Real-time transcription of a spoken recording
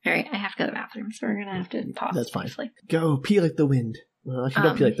so we're gonna have to pause. That's fine. briefly. Go pee like the wind. Well, actually,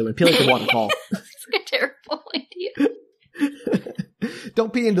 don't pee like the wind. Pee like the waterfall. It's a terrible idea.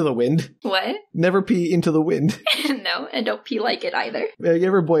 Don't pee into the wind. What? Never pee into the wind. No, and don't pee like it either. Yeah,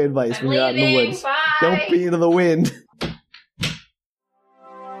 give her boy advice I'm when you're out in the leaving. woods. Bye. Don't pee into the wind.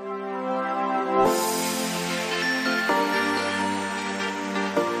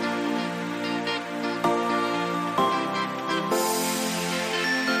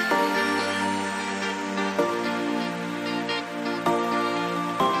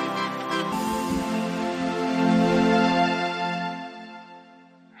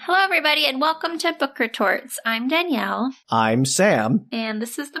 Hello, everybody, and welcome to Book Retorts. I'm Danielle, I'm Sam. and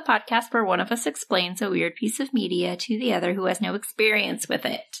this is the podcast where one of us explains a weird piece of media to the other who has no experience with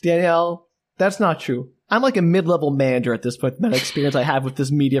it. Danielle, that's not true. I'm like a mid-level manager at this point, that experience I have with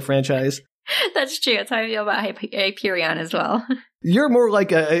this media franchise. That's true. That's how I feel about Hyperion as well. You're more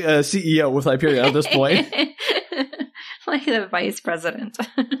like a CEO with Hyperion at this point. Like the vice president.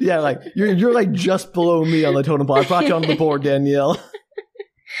 Yeah, like you're like just below me on the totem pole. I brought you on the board, Danielle.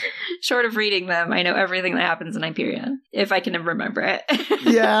 Short of reading them, I know everything that happens in Hyperion, if I can remember it.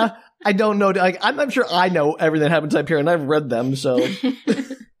 Yeah, I don't know. Like, I'm sure I know everything that happens up here, and I've read them, so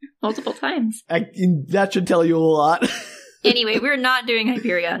Multiple times. that should tell you a lot. Anyway, we're not doing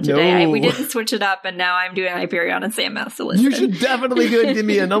Hyperion today. No. We didn't switch it up, and now I'm doing Hyperion, and Sam has to listen. You should definitely do it,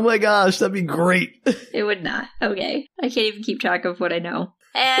 Demian. Oh my gosh, that'd be great. It would not. Okay. I can't even keep track of what I know.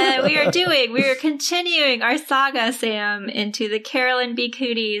 And we are continuing our saga, Sam, into the Carolyn B.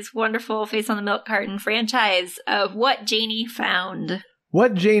 Cooney's wonderful Face on the Milk Carton franchise of What Janie Found.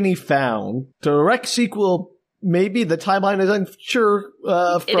 What Janie Found. Direct sequel, maybe. The timeline is unsure.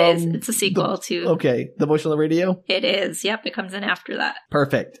 It is. It's a sequel to... Okay, The Voice on the Radio? It is. Yep, it comes in after that.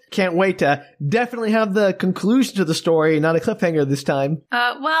 Perfect. Can't wait to definitely have the conclusion to the story, not a cliffhanger this time.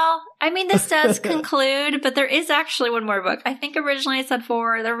 Well, I mean, this does conclude, but there is actually one more book. I think originally I said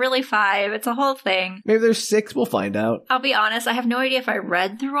 4. They're really 5. It's a whole thing. Maybe there's 6. We'll find out. I'll be honest, I have no idea if I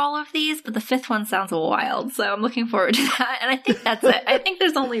read through all of these, but the 5th one sounds wild, so I'm looking forward to that. And I think that's it. I think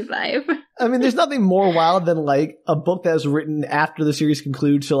there's only 5. I mean, there's nothing more wild than like a book that was written after the series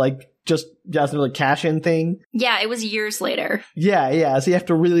concludes, so like just another cash-in thing. Yeah, it was years later. Yeah. So you have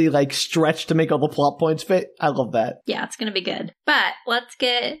to really like stretch to make all the plot points fit. I love that. Yeah, it's gonna be good. But let's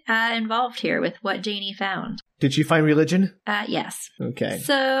get involved here with What Janie Found. Did she find religion? Yes. Okay.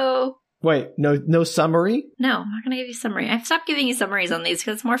 So... Wait, no summary? No, I'm not gonna give you a summary. I've stopped giving you summaries on these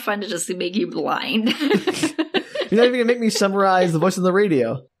because it's more fun to just make you blind. You're not even gonna make me summarize The Voice on the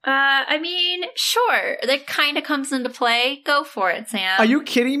Radio. I mean, sure. That kind of comes into play. Go for it, Sam. Are you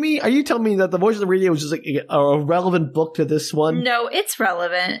kidding me? Are you telling me that The Voice on the Radio was just like a relevant book to this one? No, it's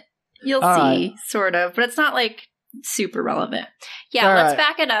relevant. You'll All see, right. Sort of, but it's not like super relevant. Yeah, All let's right.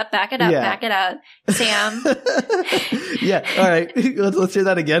 back it up, Yeah. back it up. Sam. Yeah, all right. Let's hear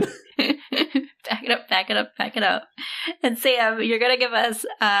that again. back it up. And Sam, you're going to give us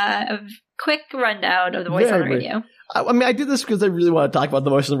a quick rundown of The Voice on the Radio. I mean, I did this because I really want to talk about The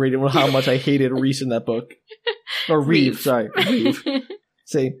Voice on the Radio and how much I hated Reese in that book. Or Reeve, sorry. Reeve.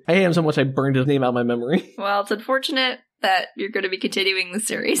 See, I hate him so much I burned his name out of my memory. Well, it's unfortunate that you're going to be continuing the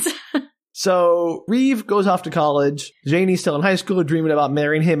series. So, Reeve goes off to college. Janie's still in high school, dreaming about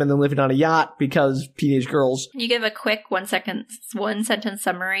marrying him and then living on a yacht because teenage girls. Can you give a quick one sentence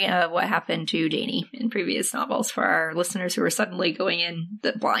summary of what happened to Janie in previous novels for our listeners who are suddenly going in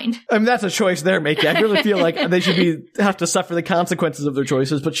blind? I mean, that's a choice they're making. I really feel like they should have to suffer the consequences of their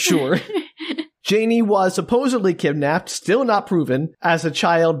choices, but sure. Janie was supposedly kidnapped, still not proven, as a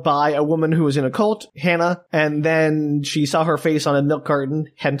child by a woman who was in a cult, Hannah, and then she saw her face on a milk carton,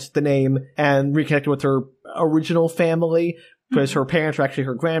 hence the name, and reconnected with her original family, because her parents were actually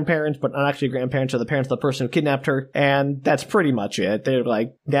her grandparents, but not actually grandparents, are the parents of the person who kidnapped her, and that's pretty much it. They're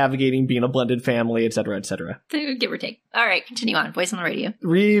like navigating being a blended family, etc., etc. Give or take. All right, continue on. Voice on the Radio.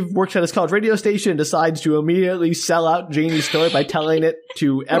 Reeve works at his college radio station and decides to immediately sell out Janie's story by telling it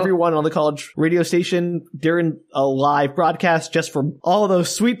to everyone on the college radio station during a live broadcast, just for all of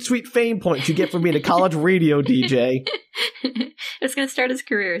those sweet, sweet fame points you get from being a college radio DJ. It's going to start his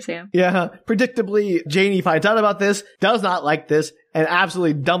career, Sam. Yeah, predictably, Janie finds out about this, does not like this, and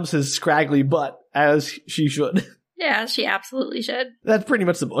absolutely dumps his scraggly butt, as she should. Yeah, she absolutely should. That's pretty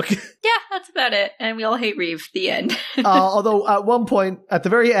much the book. Yeah, that's about it. And we all hate Reeve. The end. Although at one point, at the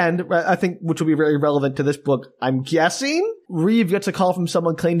very end, I think, which will be very relevant to this book, I'm guessing, Reeve gets a call from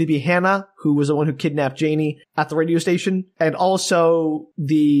someone claiming to be Hannah, who was the one who kidnapped Janie at the radio station, and also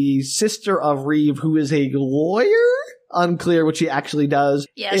the sister of Reeve, who is a lawyer? Unclear what she actually does.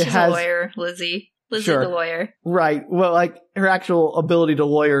 Yeah, she's a lawyer, Lizzie. Lizzie Sure. the lawyer. Right. Well, like, her actual ability to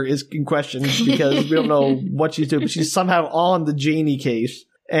lawyer is in question because we don't know what she's doing, but she's somehow on the Janie case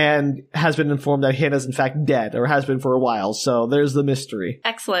and has been informed that Hannah's in fact dead, or has been for a while. So there's the mystery.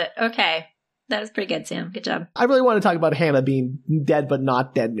 Excellent. Okay. That was pretty good, Sam. Good job. I really want to talk about Hannah being dead but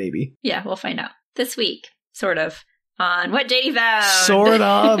not dead, maybe. Yeah, we'll find out. This week, sort of, on What Janie Found. Sort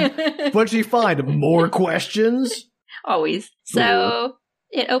of. What'd she find? More questions? Always. So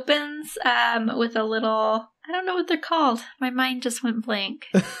it opens with a little, I don't know what they're called. My mind just went blank.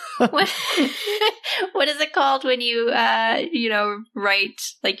 What is it called when you write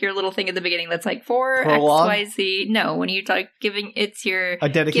like your little thing at the beginning that's like for Prologue? XYZ? No, when you like giving it's your A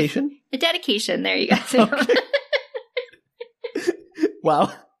dedication? a dedication. There you go. Sam. Okay.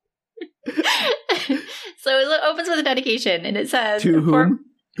 Wow. So it opens with a dedication, and it says, To whom?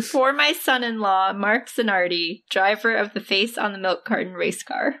 For my son-in-law, Mark Zanardi, driver of the face on the milk carton race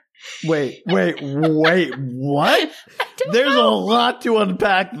car. Wait, what? There's a lot to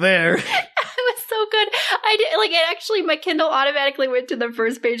unpack there. It was so good. I did actually my Kindle automatically went to the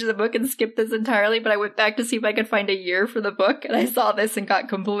first page of the book and skipped this entirely, but I went back to see if I could find a year for the book, and I saw this and got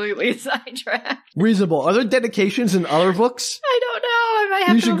completely sidetracked. Reasonable. Are there dedications in other books? I don't know. I might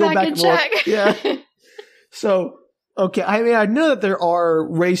have to go back and check. Look. Yeah. So, okay, I mean, I know that there are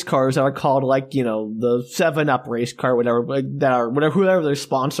race cars that are called, like, you know, the 7-Up race car, whatever, like, that are, whoever their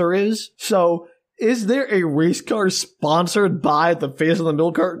sponsor is. So, is there a race car sponsored by the face of the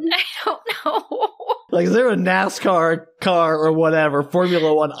milk carton? I don't know. Like, is there a NASCAR car or whatever,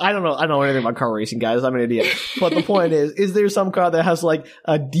 Formula One? I don't know. I don't know anything about car racing, guys. I'm an idiot. But the point is there some car that has, like,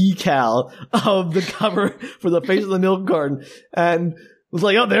 a decal of the cover for the face of the milk carton? And it's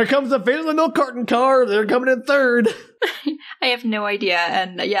like, oh, there comes the face of the milk carton car. They're coming in third. I have no idea.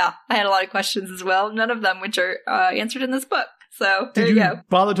 And yeah, I had a lot of questions as well. None of them which are answered in this book. So there you go.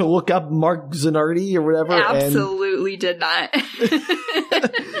 Bother to look up Mark Zanardi or whatever? Absolutely did not. I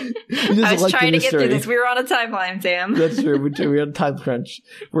was like trying to get through this. We were on a timeline, Sam. That's true. We had a time crunch.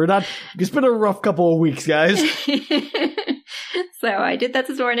 It's been a rough couple of weeks, guys. So I did that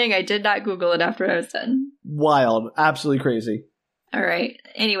this morning. I did not Google it after I was done. Wild. Absolutely crazy. All right.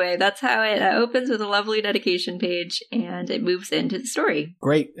 Anyway, that's how it opens with a lovely dedication page, and it moves into the story.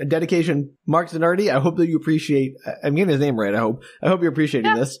 Great. A dedication. Mark Zanardi, I hope that you appreciate... I'm getting his name right, I hope. I hope you're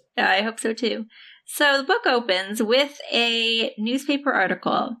appreciating this. Yeah, I hope so too. So the book opens with a newspaper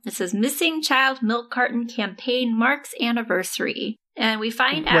article. It says, Missing Child Milk Carton Campaign Marks Anniversary. And we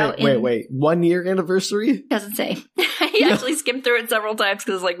find out Wait. 1 year anniversary? Doesn't say. He actually skimmed through it several times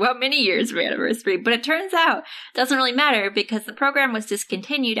because it's like, well, many years of anniversary. But it turns out it doesn't really matter because the program was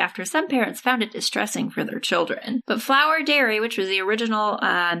discontinued after some parents found it distressing for their children. But Flower Dairy, which was the original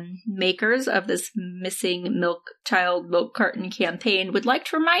makers of this missing child milk carton campaign, would like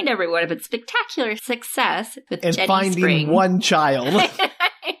to remind everyone of its spectacular success with and Jenny finding Spring. one child.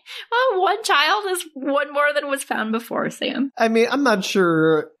 Well, one child is one more than was found before, Sam. I mean, I'm not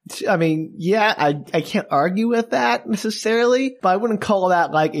sure. I mean, yeah, I can't argue with that necessarily, but I wouldn't call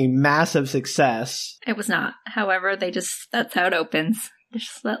that like a massive success. It was not. However, that's how it opens.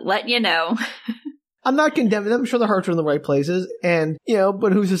 Just let you know. I'm not condemning them. I'm sure their hearts are in the right places. And,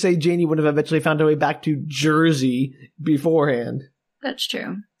 but who's to say Janie would have eventually found her way back to Jersey beforehand? That's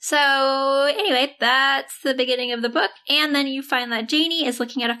true. So, anyway, that's the beginning of the book. And then you find that Janie is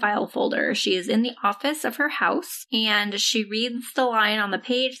looking at a file folder. She is in the office of her house, and she reads the line on the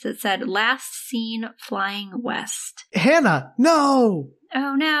page that said, Last seen flying west. Hannah, no!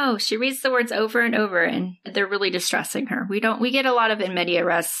 Oh no. She reads the words over and over, and they're really distressing her. We get a lot of in media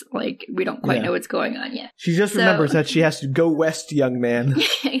res, like, we don't quite know what's going on yet. She just remembers that she has to go west, young man.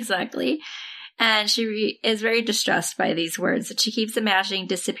 Exactly. And she is very distressed by these words that she keeps imagining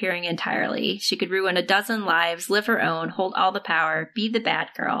disappearing entirely. She could ruin a dozen lives, live her own, hold all the power, be the bad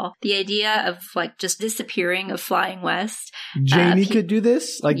girl. The idea of like just disappearing, of flying west. Janie could do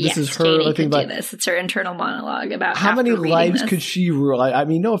this? Like yes, this is her Janie thing could do this. It's her internal monologue about how many lives could she rule? I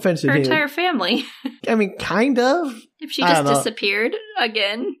mean, no offense to her Janie. entire family. I mean, kind of. If she just disappeared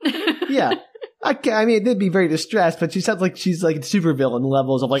again. Yeah. I mean, it did be very distressed, but she sounds like she's like supervillain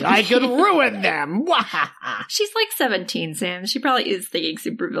levels of like, I could ruin them! She's like 17, Sam. She probably is thinking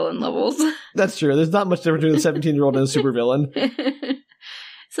supervillain levels. That's true. There's not much difference between a 17-year-old and a supervillain.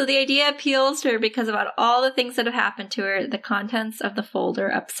 So the idea appeals to her because about all the things that have happened to her, the contents of the folder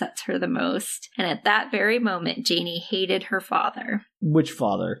upsets her the most. And at that very moment, Janie hated her father. Which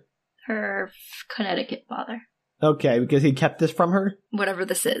father? Her Connecticut father. Okay, because he kept this from her? Whatever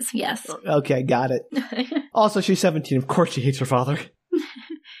this is, yes. Okay, got it. Also, she's 17. Of course she hates her father.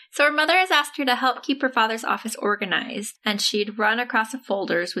 So her mother has asked her to help keep her father's office organized, and she'd run across the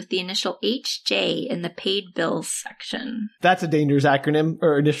folders with the initial HJ in the paid bills section. That's a dangerous acronym,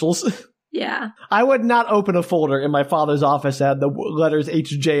 or initials. Yeah. I would not open a folder in my father's office that had the letters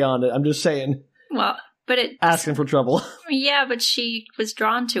HJ on it. I'm just saying. Well, but it... Asking for trouble. Yeah, but she was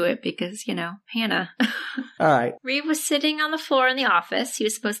drawn to it because, Hannah. All right. Reeve was sitting on the floor in the office. He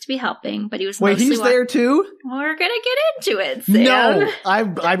was supposed to be helping, but he was Wait, he's there too? We're going to get into it, Sam. No!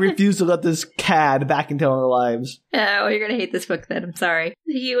 I refuse to let this cad back into our lives. Oh, you're going to hate this book then. I'm sorry.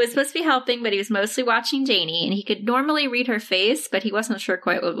 He was supposed to be helping, but he was mostly watching Janie, and he could normally read her face, but he wasn't sure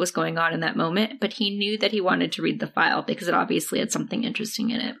quite what was going on in that moment, but he knew that he wanted to read the file because it obviously had something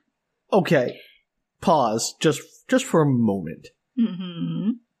interesting in it. Okay. Pause. Just for a moment.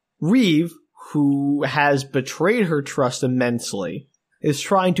 Mm-hmm. Reeve, who has betrayed her trust immensely, is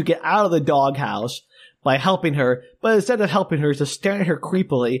trying to get out of the doghouse by helping her, but instead of helping her, is just staring at her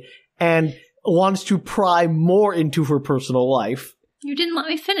creepily and wants to pry more into her personal life. You didn't let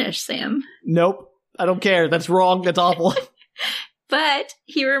me finish, Sam. Nope. I don't care. That's wrong. That's awful. But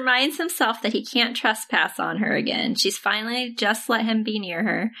he reminds himself that he can't trespass on her again. She's finally just let him be near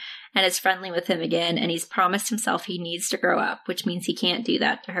her and is friendly with him again, and he's promised himself he needs to grow up, which means he can't do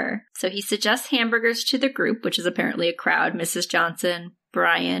that to her. So he suggests hamburgers to the group, which is apparently a crowd. Mrs. Johnson,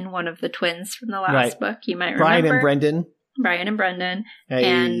 Brian, one of the twins from the last book, you might remember. Brian and Brendan. Hey.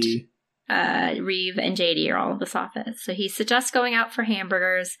 And Reeve and JD are all in this office. So he suggests going out for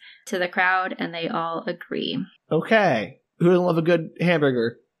hamburgers to the crowd, and they all agree. Okay. Who doesn't love a good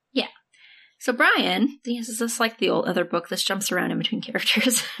hamburger? Yeah. So Brian, this is just like the old other book. This jumps around in between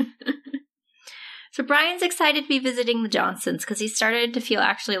characters. So Brian's excited to be visiting the Johnsons because he started to feel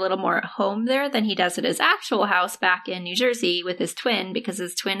actually a little more at home there than he does at his actual house back in New Jersey with his twin, because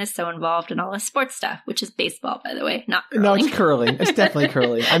his twin is so involved in all his sports stuff, which is baseball, by the way, not curling. No, it's curling. It's definitely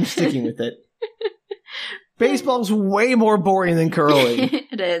curling. I'm sticking with it. Baseball's way more boring than curling.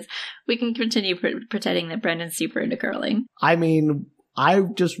 It is. We can continue pretending that Brendan's super into curling. I mean, I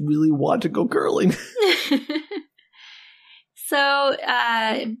just really want to go curling. So,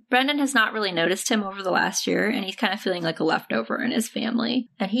 Brendan has not really noticed him over the last year, and he's kind of feeling like a leftover in his family.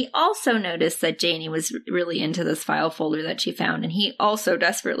 And he also noticed that Janie was really into this file folder that she found, and he also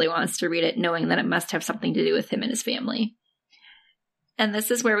desperately wants to read it, knowing that it must have something to do with him and his family. And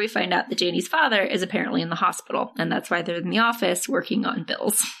this is where we find out that Janie's father is apparently in the hospital, and that's why they're in the office working on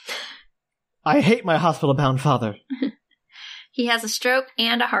bills. I hate my hospital-bound father. He has a stroke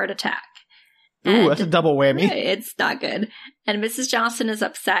and a heart attack. Ooh, that's a double whammy. It's not good. And Mrs. Johnson is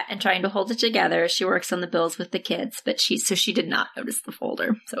upset and trying to hold it together as she works on the bills with the kids, but she did not notice the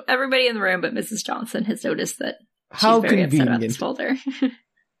folder. So everybody in the room but Mrs. Johnson has noticed that she's very upset about this folder.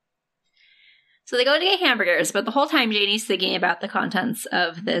 So they go to get hamburgers, but the whole time Janie's thinking about the contents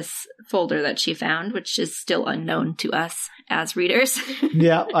of this folder that she found, which is still unknown to us as readers.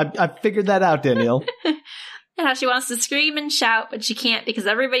 Yeah, I figured that out, Danielle. And how she wants to scream and shout, but she can't because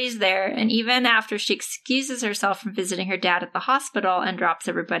everybody's there. And even after she excuses herself from visiting her dad at the hospital and drops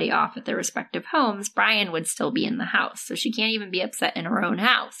everybody off at their respective homes, Brian would still be in the house. So she can't even be upset in her own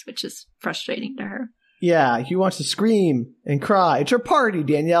house, which is frustrating to her. Yeah, he wants to scream and cry. It's her party,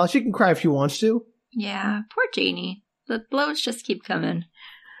 Danielle. She can cry if she wants to. Yeah, poor Janie. The blows just keep coming.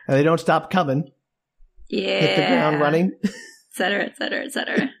 And they don't stop coming. Yeah. Hit the ground running. Et cetera, et cetera, et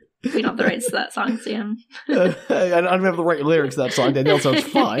cetera. We don't have the rights to that song, Sam. I don't have the right lyrics to that song, Danielle, so it's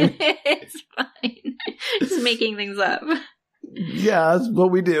fine. It's fine. Just making things up. Yeah, that's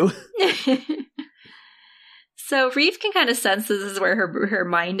what we do. So Reeve can kind of sense this is where her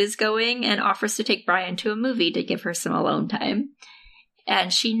mind is going and offers to take Brian to a movie to give her some alone time.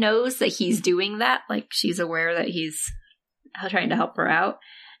 And she knows that he's doing that. Like, she's aware that he's trying to help her out.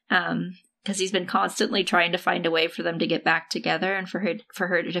 Because he's been constantly trying to find a way for them to get back together and for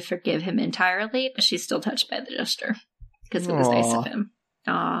her to forgive him entirely, but she's still touched by the gesture because it was nice of him.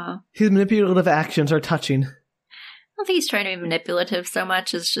 Aww. His manipulative actions are touching. I don't think he's trying to be manipulative so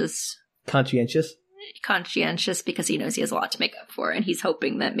much as just conscientious because he knows he has a lot to make up for, and he's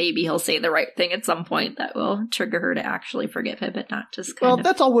hoping that maybe he'll say the right thing at some point that will trigger her to actually forgive him, but not just kind of...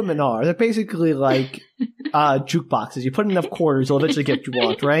 that's all women are. They're basically like jukeboxes. You put in enough quarters, they'll eventually get what you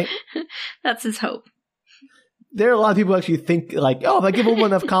want, right? That's his hope. There are a lot of people who actually think like, oh, if I give a woman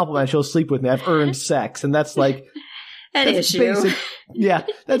enough compliments, she'll sleep with me. I've earned sex. And that's like... An issue. Yeah,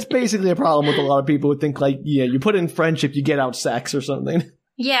 that's basically a problem with a lot of people who think like, yeah, you put in friendship, you get out sex or something.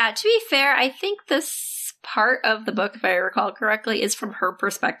 Yeah, to be fair, I think this part of the book, if I recall correctly, is from her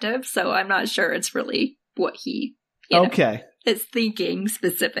perspective, so I'm not sure it's really what he... Okay, is thinking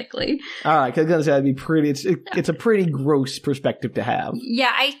specifically. All right, because I was gonna say that'd be pretty. It's a pretty gross perspective to have.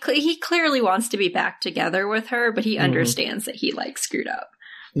 Yeah, he clearly wants to be back together with her, but he understands that he screwed up.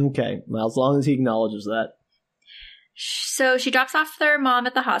 Okay, well, as long as he acknowledges that. So she drops off their mom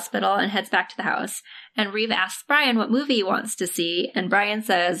at the hospital and heads back to the house. And Reeve asks Brian what movie he wants to see, and Brian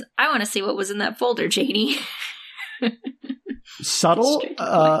says, "I want to see what was in that folder, Janie." Subtle?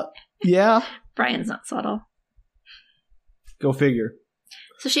 Yeah. Brian's not subtle. Go figure.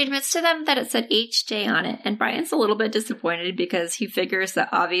 So she admits to them that it said HJ on it, and Brian's a little bit disappointed because he figures that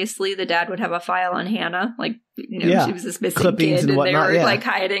obviously the dad would have a file on Hannah. She was this missing clippings kid, and whatnot, they were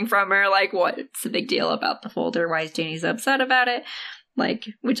hiding from her. What's the big deal about the folder? Why is Janie so upset about it?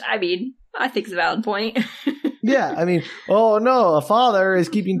 Which, I mean, I think is a valid point. Yeah, I mean, oh no, a father is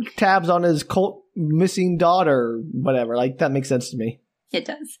keeping tabs on his missing daughter, whatever. That makes sense to me. It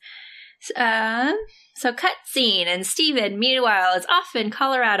does. So cut scene, and Steven, meanwhile, is off in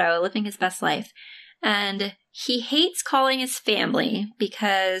Colorado living his best life. And he hates calling his family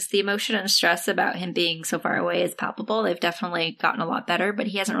because the emotion and stress about him being so far away is palpable. They've definitely gotten a lot better, but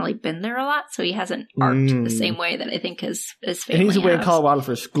he hasn't really been there a lot, so he hasn't arced the same way that I think his family And he's away has. in Colorado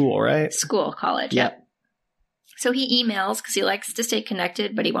for school, right? College, yeah. So he emails because he likes to stay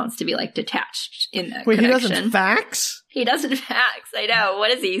connected, but he wants to be detached in that connection. He doesn't fax? He doesn't fax. I know.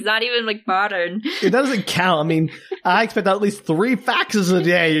 What is he? He's not even modern. It doesn't count. I mean, I expect at least 3 faxes a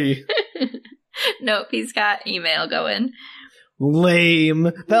day. Nope, he's got email going.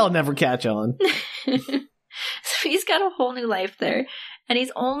 Lame. That'll never catch on. So he's got a whole new life there. And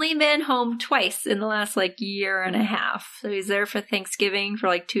he's only been home twice in the last year and a half. So he's there for Thanksgiving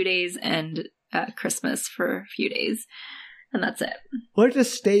for 2 days and Christmas for a few days. And that's it. Or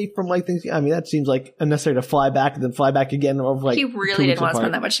just stay from things. I mean, that seems unnecessary to fly back and then fly back again. Over he really didn't want to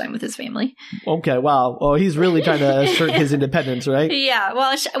spend that much time with his family. Okay, wow. Well, he's really trying to assert his independence, right? Yeah,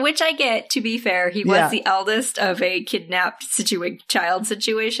 well, which I get, to be fair. He was the eldest of a kidnapped child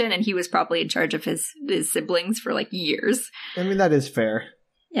situation, and he was probably in charge of his siblings for years. I mean, that is fair.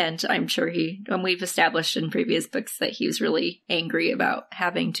 And I'm sure we've established in previous books that he was really angry about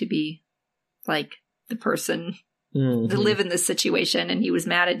having to be the person to live in this situation, and he was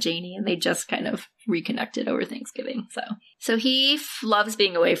mad at Janie, and they just kind of reconnected over Thanksgiving. So he loves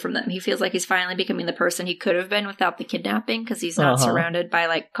being away from them. He feels like he's finally becoming the person he could have been without the kidnapping, because he's not surrounded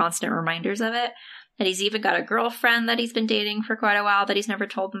by constant reminders of it. And he's even got a girlfriend that he's been dating for quite a while that he's never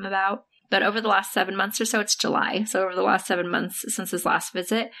told them about. But over the last 7 months or so, it's July. So over the last 7 months since his last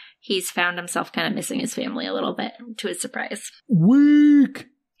visit, he's found himself kind of missing his family a little bit, to his surprise. Weak.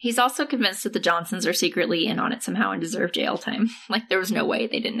 He's also convinced that the Johnsons are secretly in on it somehow and deserve jail time. There was no way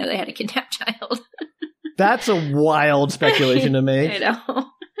they didn't know they had a kidnapped child. That's a wild speculation to make. I know.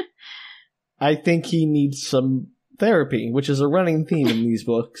 I think he needs some therapy, which is a running theme in these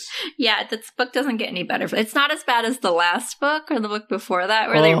books. Yeah, this book doesn't get any better. It's not as bad as the last book or the book before that,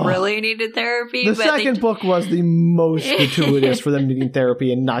 where they really needed therapy. The second book was the most gratuitous for them needing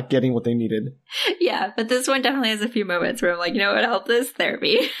therapy and not getting what they needed. Yeah, but this one definitely has a few moments where I'm like, you know what helped this?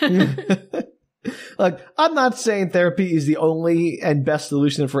 Therapy. I'm not saying therapy is the only and best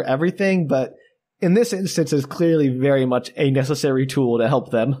solution for everything, but in this instance, it's clearly very much a necessary tool to help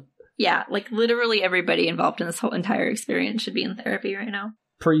them. Yeah, literally everybody involved in this whole entire experience should be in therapy right now.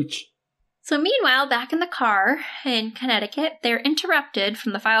 Preach. So meanwhile, back in the car in Connecticut, they're interrupted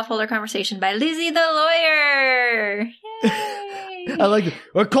from the file folder conversation by Lizzie the lawyer. Yay! I like it.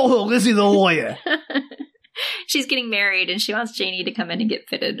 Or call her Lizzie the lawyer. She's getting married and she wants Janie to come in and get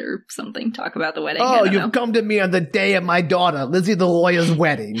fitted or something, talk about the wedding. Oh, you've come to me on the day of my daughter, Lizzie the lawyer's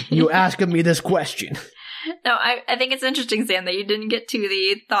wedding. You asking me this question. No, I think it's interesting, Sam, that you didn't get to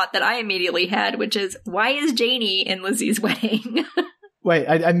the thought that I immediately had, which is, why is Janie in Lizzie's wedding? Wait,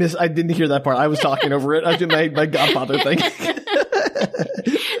 I didn't hear that part. I was talking over it. I did my godfather thing.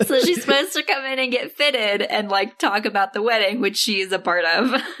 So she's supposed to come in and get fitted and talk about the wedding, which she is a part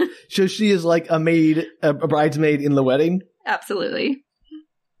of. So she is a maid, a bridesmaid in the wedding? Absolutely.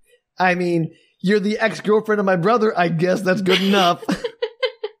 I mean, you're the ex-girlfriend of my brother. I guess that's good enough.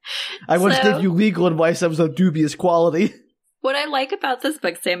 I once gave you legal advice that was of dubious quality. What I like about this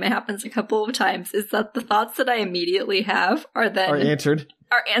book, Sam, it happens a couple of times, is that the thoughts that I immediately have are answered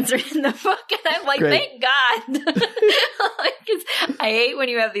in the book, and I'm like, Great. Thank God. I hate when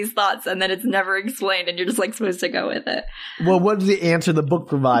you have these thoughts and then it's never explained and you're just supposed to go with it. Well, what is the answer the book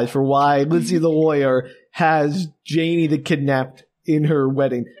provides for why Lizzie the lawyer has Janie the kidnapped in her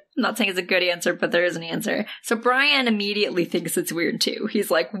wedding? I'm not saying it's a good answer, but there is an answer. So Brian immediately thinks it's weird too.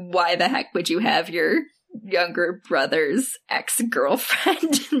 He's like, why the heck would you have your younger brother's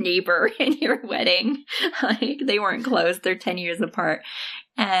ex-girlfriend neighbor in your wedding. Like, they weren't close. They're 10 years apart.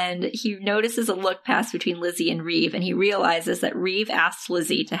 And he notices a look pass between Lizzie and Reeve, and he realizes that Reeve asked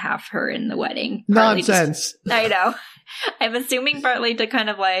Lizzie to have her in the wedding. Nonsense. I know. I'm assuming partly to kind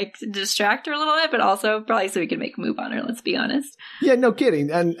of like distract her a little bit, but also probably so we can make a move on her, let's be honest. Yeah, no kidding.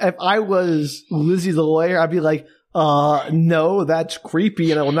 And if I was Lizzie the lawyer, I'd be like, no, that's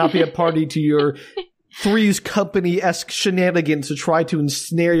creepy, and I will not be a party to your Three's Company-esque shenanigans to try to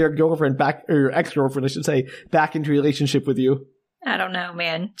ensnare your girlfriend back, or your ex-girlfriend, I should say, back into a relationship with you. I don't know,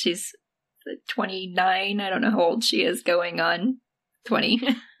 man. She's 29. I don't know how old she is going on 20.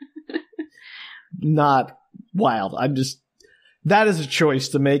 Not wild. That is a choice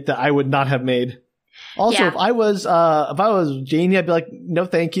to make that I would not have made. Also, if I was Janie, I'd be like, no,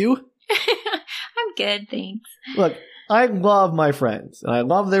 thank you. I'm good, thanks. Look, I love my friends, and I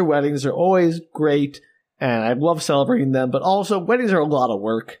love their weddings. They're always great, and I love celebrating them, but also weddings are a lot of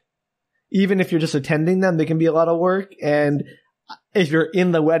work. Even if you're just attending them, they can be a lot of work, and if you're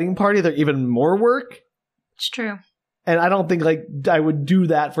in the wedding party, they're even more work. It's true. And I don't think, like, I would do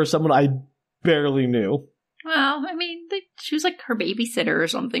that for someone I barely knew. Well, I mean, she was like her babysitter or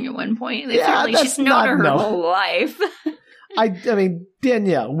something at one point. Yeah, she's known her whole life. I mean,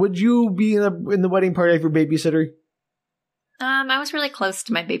 Danielle, would you be in the wedding party of your babysitter? I was really close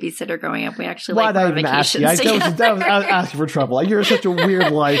to my babysitter growing up. We actually Why'd like I even ask you? I was asking for trouble. You're such a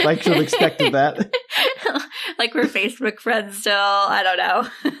weird life. I should have expected that. Like, we're Facebook friends still. I don't know.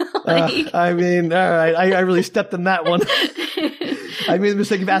 I mean, all right. I really stepped in that one. I made the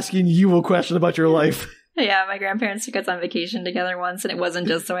mistake of asking you a question about your life. Yeah, my grandparents took us on vacation together once, and it wasn't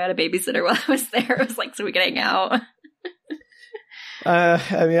just so I had a babysitter while I was there. It was like so we could hang out.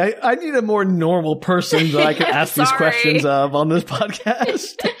 I mean, I need a more normal person that I can ask these questions of on this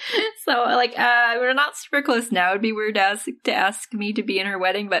podcast. So, like, we're not super close now. It'd be weird to ask me to be in her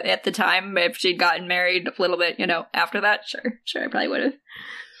wedding, but at the time, if she'd gotten married a little bit, after that, sure, I probably would have.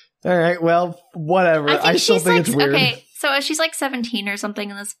 All right, well, whatever. I still think it's weird. Okay, so she's like 17 or something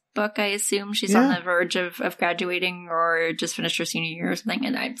in this book, I assume. She's on the verge of graduating or just finished her senior year or something,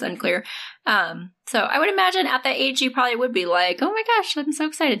 and it's unclear. So I would imagine at that age, you probably would be like, oh my gosh, I'm so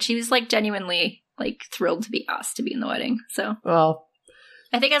excited. She was like genuinely like thrilled to be asked to be in the wedding. So, well,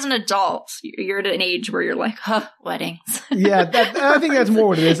 I think as an adult, you're at an age where you're like, huh, weddings. Yeah, I think that's more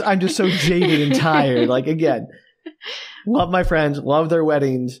what it is. I'm just so jaded and tired. Like, again, love my friends, love their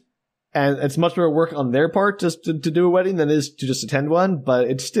weddings. And it's much more work on their part just to do a wedding than it is to just attend one. But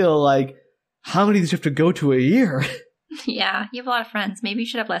it's still like, how many do you have to go to a year? Yeah, you have a lot of friends. Maybe you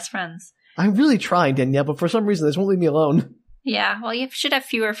should have less friends. I'm really trying, Danielle, but for some reason, this won't leave me alone. Yeah, well, you should have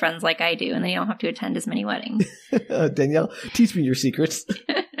fewer friends like I do, and then you don't have to attend as many weddings. Danielle, teach me your secrets.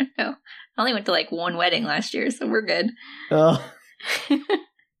 No, I only went to like one wedding last year, so we're good. All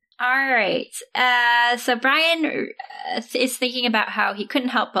right. So Brian is thinking about how he couldn't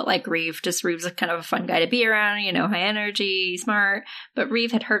help but like Reeve. Reeve's a kind of a fun guy to be around, high energy, smart. But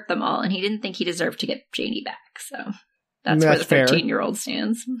Reeve had hurt them all, and he didn't think he deserved to get Janie back. So that's where the 13-year-old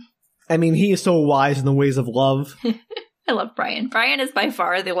stands. I mean, he is so wise in the ways of love. I love Brian. Brian is by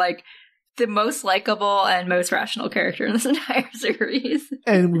far the most likable and most rational character in this entire series.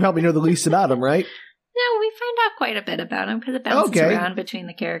 And we probably know the least about him, right? No, we find out quite a bit about him because it bounces around between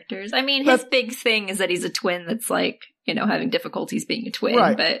the characters. I mean, his big thing is that he's a twin that's like, having difficulties being a twin.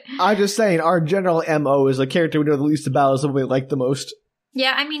 Right. But I'm just saying, our general MO is a character we know the least about is the one we like the most.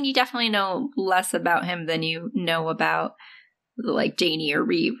 Yeah, I mean, you definitely know less about him than you know about, like, Janie or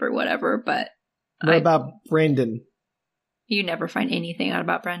Reeve or whatever, but... What about Brandon? You never find anything out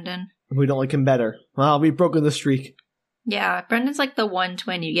about Brendan. We don't like him better. Well, we've broken the streak. Yeah, Brendan's like the one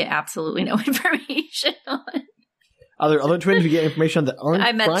twin you get absolutely no information on. Are there other twins you get information on that aren't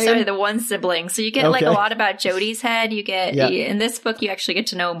Brian? The one sibling. So you get like a lot about Jodie's head. You get, in this book, you actually get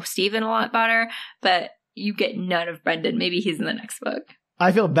to know Stephen a lot better, but you get none of Brendan. Maybe he's in the next book.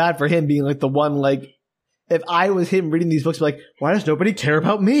 I feel bad for him being like the one, like, if I was him reading these books, I'd be like, why does nobody care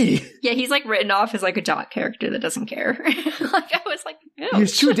about me? Yeah, he's like written off as like a jock character that doesn't care. Like, I was like, ouch.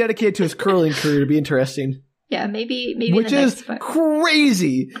 He's too dedicated to his curling career to be interesting. Yeah, maybe which is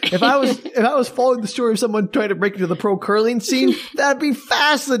crazy. If I was following the story of someone trying to break into the pro curling scene, that'd be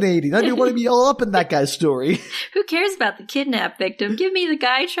fascinating. I'd want to be all up in that guy's story. Who cares about the kidnap victim? Give me the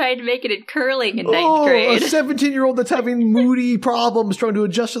guy trying to make it in curling in ninth grade. A 17-year-old that's having moody problems trying to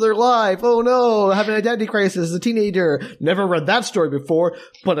adjust to their life. Oh no, having an identity crisis as a teenager. Never read that story before,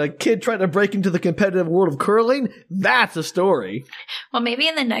 but a kid trying to break into the competitive world of curling? That's a story. Well, maybe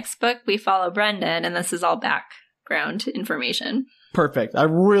in the next book we follow Brendan and this is all background information. Perfect. I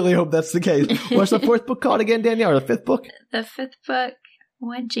really hope that's the case. What's the fourth book called again, Danielle? Or the fifth book? The fifth book,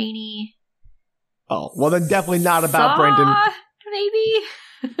 What Janie... Oh, well then definitely not about Brendan.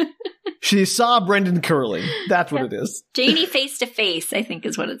 Maybe? She saw Brendan curling. That's what it is. Janie Face to Face, I think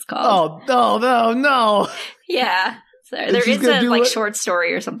is what it's called. Oh, no. Yeah. So there is a short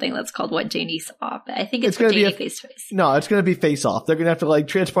story or something that's called What Janie Saw, but I think it's What Janie Face to Face. No, it's going to be Face Off. They're going to have to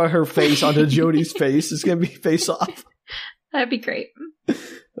transport her face onto Jodie's face. It's going to be Face Off. That'd be great.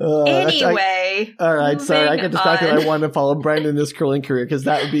 Anyway. All right, sorry. I get distracted. I wanted to follow Brendan in his curling career because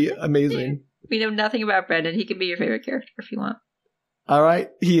that would be amazing. We know nothing about Brendan. He can be your favorite character if you want. All right,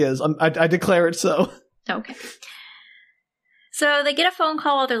 he is. I declare it so. Okay. So they get a phone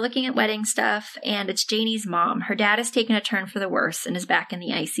call while they're looking at wedding stuff, and it's Janie's mom. Her dad has taken a turn for the worse and is back in the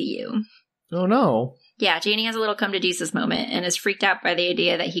ICU. Oh, no. Yeah, Janie has a little come-to-Jesus moment and is freaked out by the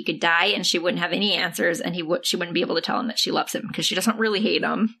idea that he could die and she wouldn't have any answers and she wouldn't be able to tell him that she loves him because she doesn't really hate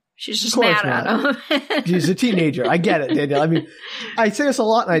him. She's just mad at him. She's a teenager. I get it, Danielle. I mean, I say this a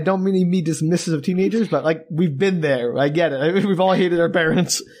lot and I don't mean to be dismissive of teenagers, but we've been there. I get it. We've all hated our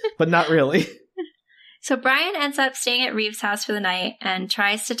parents, but not really. So Brian ends up staying at Reeves' house for the night and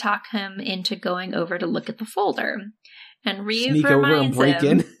tries to talk him into going over to look at the folder. And Reeves Sneak over and break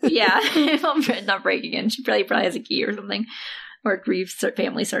in. Yeah, not breaking in. She probably has a key or something. Or Reeves'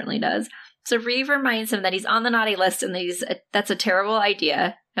 family certainly does. So Reeves reminds him that he's on the naughty list and that's a terrible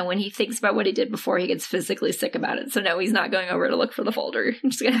idea. And when he thinks about what he did before, he gets physically sick about it. So no, he's not going over to look for the folder. I'm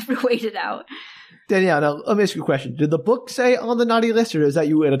just going to have to wait it out. Danielle, now let me ask you a question. Did the book say on the naughty list or is that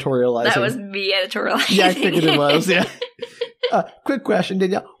you editorializing? That was me editorializing. Yeah, I figured it was, yeah. Quick question,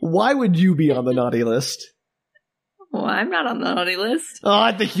 Danielle. Why would you be on the naughty list? Well, I'm not on the naughty list. Oh,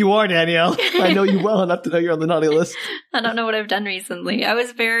 I think you are, Danielle. I know you well enough to know you're on the naughty list. I don't know what I've done recently. I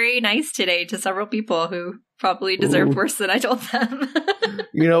was very nice today to several people who probably deserved worse than I told them.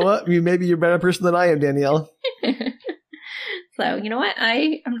 You know what? Maybe you're a better person than I am, Danielle. So, you know what?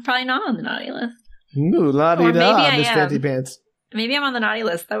 I'm probably not on the naughty list. Ooh, la-di-da, Miss Fancy Pants. Maybe I'm on the naughty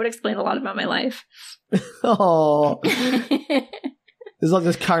list. That would explain a lot about my life. Oh. It's like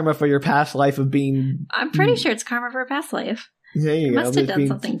this karma for your past life of being... I'm pretty sure it's karma for a past life. Yeah, you must have done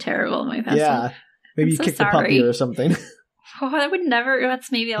something terrible in my past life. Maybe you kicked a puppy or something. Oh, I would never...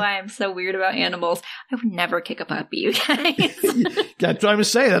 That's maybe why I'm so weird about animals. I would never kick a puppy, you guys. That's what I'm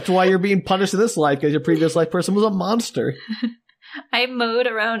saying. That's why you're being punished in this life, because your previous life person was a monster. I mowed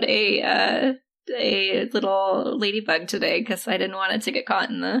around a little ladybug today because I didn't want it to get caught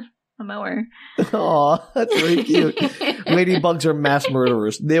in the mower. Oh, that's very cute. Ladybugs are mass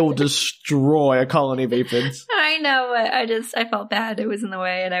murderers. They will destroy a colony of aphids. I know, but I felt bad. It was in the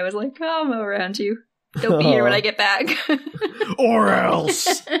way, and I was like, I'll mow around you. Don't be here when I get back. Or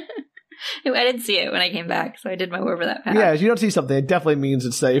else. I didn't see it when I came back, so I did mow over that path. Yeah, if you don't see something, it definitely means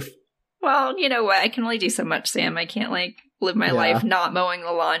it's safe. Well, you know what? I can only do so much, Sam. I can't, live my life not mowing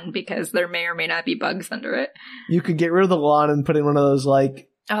the lawn because there may or may not be bugs under it. You could get rid of the lawn and put in one of those,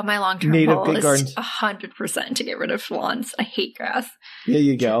 Oh, my long-term goal is 100% to get rid of lawns. I hate grass. There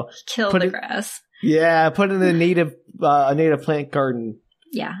you go. Kill the grass. Yeah, put in a native plant garden.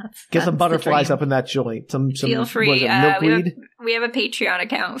 Yeah. Get some butterflies up in that joint. Feel free. Milkweed? We have a Patreon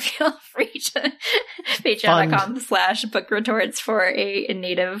account. Feel free to patreon.com/book retorts for a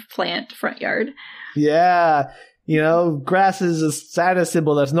native plant front yard. Yeah. Grass is a status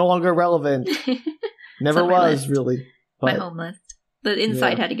symbol that's no longer relevant. Never was, really. But my home list. The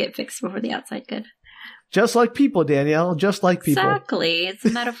inside had to get fixed before the outside could. Just like people, Danielle. Just like people. Exactly. It's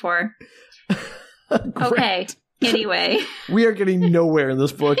a metaphor. Okay. Anyway. We are getting nowhere in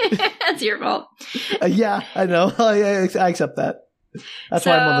this book. That's your fault. Yeah, I know. I accept that. That's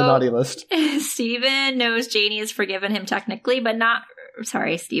why I'm on the naughty list. Stephen knows Janie has forgiven him technically, but not...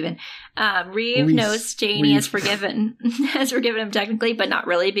 Sorry, Stephen. Reeve knows Janie has forgiven him technically, but not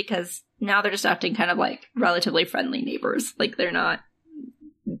really, because now they're just acting kind of like relatively friendly neighbors. They're not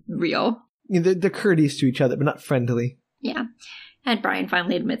real. They're courteous to each other, but not friendly. Yeah. And Brian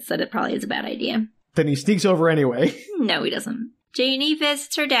finally admits that it probably is a bad idea. Then he sneaks over anyway. No, he doesn't. Janie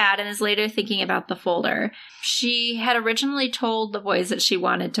visits her dad and is later thinking about the folder. She had originally told the boys that she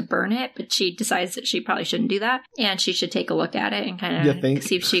wanted to burn it, but she decides that she probably shouldn't do that. And she should take a look at it and kind of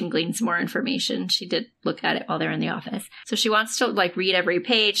see if she can glean some more information. She did look at it while they're in the office. So she wants to read every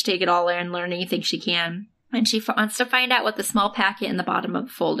page, take it all in, learn anything she can. And she wants to find out what the small packet in the bottom of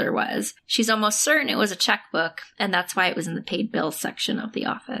the folder was. She's almost certain it was a checkbook, and that's why it was in the paid bills section of the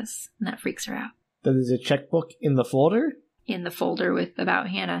office. And that freaks her out. That is a checkbook in the folder? In the folder with about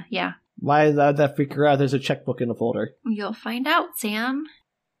Hannah, yeah. Why did that freak her out? There's a checkbook in the folder. You'll find out, Sam.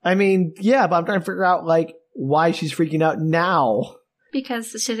 I mean, yeah, but I'm trying to figure out, why she's freaking out now.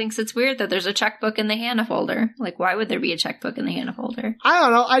 because she thinks it's weird that there's a checkbook in the Hannah folder. Like, why would there be a checkbook in the Hannah folder? I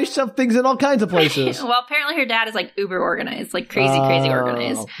don't know. I shove things in all kinds of places. Well, apparently her dad is like uber organized, like crazy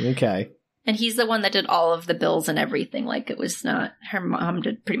organized. Okay. And he's the one that did all of the bills and everything. Like, it was not, her mom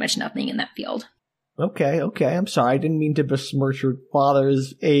did pretty much nothing in that field. Okay. I'm sorry. I didn't mean to besmirch your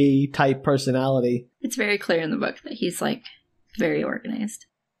father's A-type personality. It's very clear in the book that he's like very organized.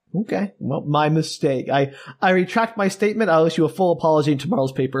 Okay. Well, my mistake. I retract my statement. I'll issue a full apology in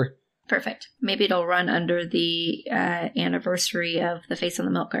tomorrow's paper. Perfect. Maybe it'll run under the anniversary of the Face on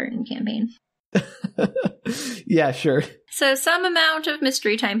the Milk Carton campaign. Yeah, sure. So some amount of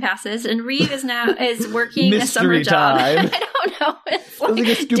mystery time passes, and Reeve is working a summer Mystery job. time. I don't know. It's Sounds like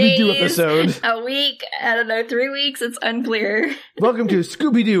like a Scooby-Doo days, episode. a week, I don't know, 3 weeks. It's unclear. Welcome to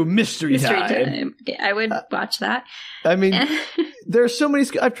Scooby-Doo Mystery Time. Okay, I would watch that. I mean, there are so many.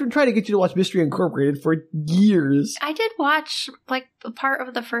 I've been trying to get you to watch Mystery Incorporated for years. I did watch like a part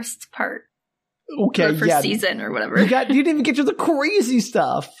of the first part. Okay, the first season or whatever. You didn't even get to the crazy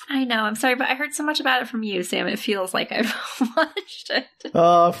stuff. I know. I'm sorry, but I heard so much about it from you, Sam. It feels like I've watched it.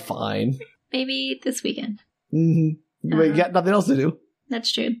 Fine. Maybe this weekend. Mm-hmm. But you got nothing else to do.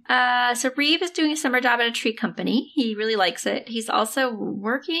 That's true. So Reeve is doing a summer job at a tree company. He really likes it. He's also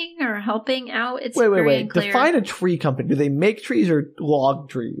working or helping out. It's very unclear. Define a tree company. Do they make trees or log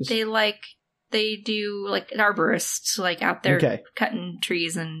trees? They do like arborists, like out there cutting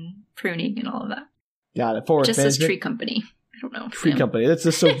trees and pruning and all of that. Got it. Forest just management. says tree company. I don't know. Tree company. That's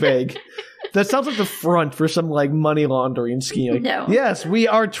just so vague. That sounds like the front for some like money laundering scheme. Like, no. Yes, we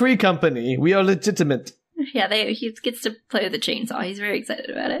are tree company. We are legitimate. Yeah, he gets to play with the chainsaw. He's very excited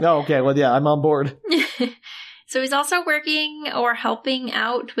about it. Oh, okay. Well, yeah, I'm on board. So he's also working or helping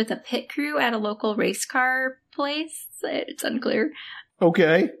out with a pit crew at a local race car place. It's unclear.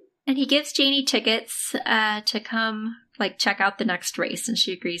 Okay. And he gives Janie tickets to come, like, check out the next race, and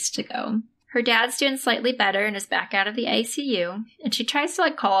she agrees to go. Her dad's doing slightly better and is back out of the ICU, and she tries to,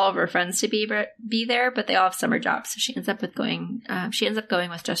 like, call all of her friends to be there, but they all have summer jobs, so she ends up going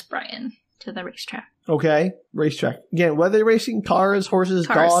with just Brian to the racetrack. Okay, racetrack. Again, what are they racing? Cars, horses,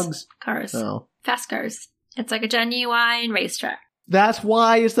 dogs? Cars. Oh. Fast cars. It's like a genuine racetrack. That's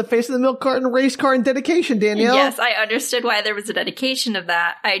why it's the Face of the Milk Carton race car and dedication, Danielle. Yes, I understood why there was a dedication of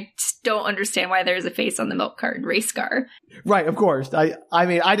that. I just don't understand why there's a Face on the Milk Carton race car. Right, of course. I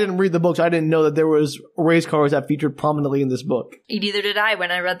mean, I didn't read the books. I didn't know that there was race cars that featured prominently in this book. Neither did I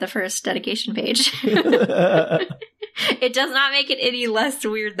when I read the first dedication page. It does not make it any less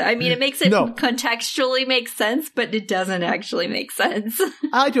weird, though. I mean, it makes it contextually make sense, but it doesn't actually make sense.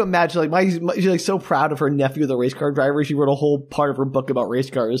 I like to imagine, like, she's like so proud of her nephew, the race car driver. She wrote a whole part of her book about race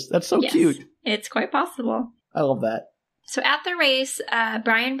cars. That's so cute. It's quite possible. I love that. So at the race,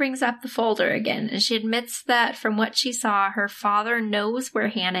 Brian brings up the folder again, and she admits that from what she saw, her father knows where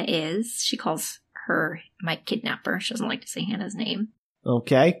Hannah is. She calls her my kidnapper. She doesn't like to say Hannah's name.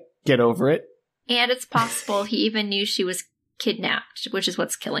 Okay, get over it. And it's possible he even knew she was kidnapped, which is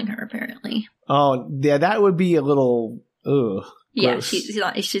what's killing her, apparently. Oh, yeah, that would be a little, yeah, she's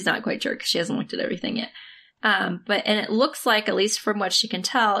not quite sure because she hasn't looked at everything yet. And it looks like, at least from what she can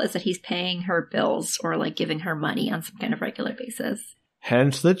tell, is that he's paying her bills or like giving her money on some kind of regular basis.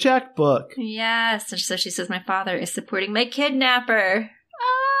 Hence the checkbook. Yes. And so she says, my father is supporting my kidnapper.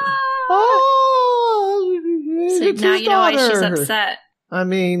 So now you know why she's upset. I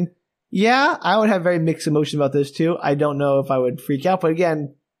mean, yeah, I would have very mixed emotions about this too. I don't know if I would freak out, but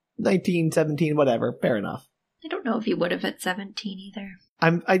again, 19, 17, whatever. Fair enough. I don't know if you would have at 17 either.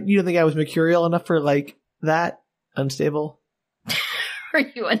 You don't think I was mercurial enough for like that? Unstable? Are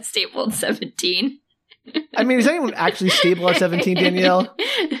you unstable at 17? I mean, is anyone actually stable at 17, Danielle?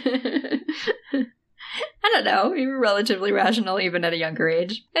 I don't know. You were relatively rational even at a younger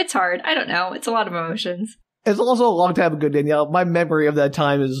age. It's hard. I don't know. It's a lot of emotions. It's also a long time ago, Danielle. My memory of that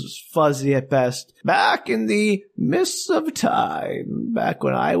time is fuzzy at best. Back in the mists of time, back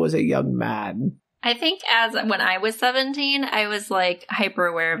when I was a young man. I think when I was 17, I was like hyper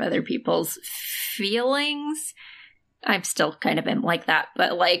aware of other people's feelings. I'm still kind of like that,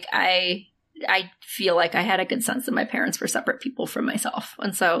 but like I feel like I had a good sense that my parents were separate people from myself.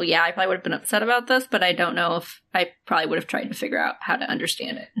 And so, yeah, I probably would have been upset about this, but I don't know if I probably would have tried to figure out how to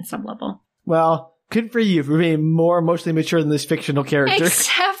understand it in some level. Well, good for you for being more emotionally mature than this fictional character.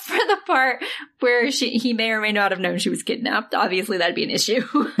 Except for the part where he may or may not have known she was kidnapped. Obviously, that'd be an issue.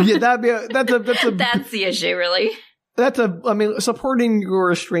 Yeah, that's the issue, really. I mean, supporting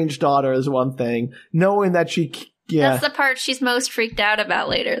your estranged daughter is one thing. Knowing that she Yeah. That's the part she's most freaked out about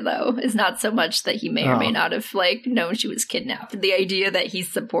later, though, is not so much that he may or may not have, like, known she was kidnapped. The idea that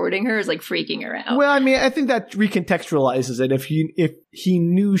he's supporting her is, like, freaking her out. Well, I mean, I think that recontextualizes it. If he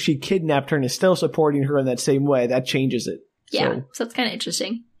knew she kidnapped her and is still supporting her in that same way, that changes it. Yeah, so it's kind of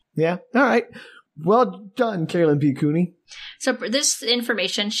interesting. Yeah, all right. Well done, Carolyn B. Cooney. So this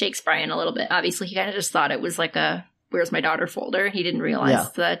information shakes Brian a little bit. Obviously, he kind of just thought it was like a "Where's my daughter" folder. He didn't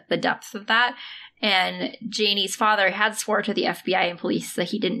realize the depth of that. And Janie's father had swore to the FBI and police that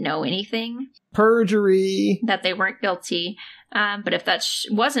he didn't know anything. Perjury. That they weren't guilty. But if that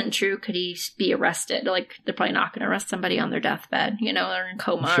wasn't true, could he be arrested? Like, they're probably not going to arrest somebody on their deathbed, you know, or in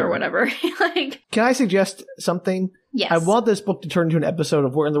coma or whatever. Like, can I suggest something? Yes. I want this book to turn into an episode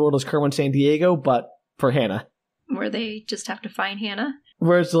of Where in the World is Carmen Sandiego, but for Hannah. Where they just have to find Hannah?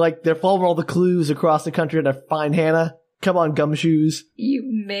 Where it's like they're following all the clues across the country to find Hannah. Come on, gumshoes. You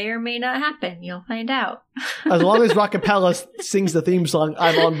may or may not happen. You'll find out. As long as Rockapella sings the theme song,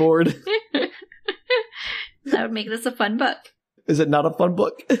 I'm on board. That would make this a fun book. Is it not a fun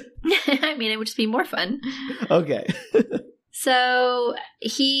book? I mean, it would just be more fun. Okay. So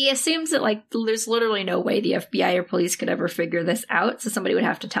he assumes that, like, there's literally no way the FBI or police could ever figure this out, so somebody would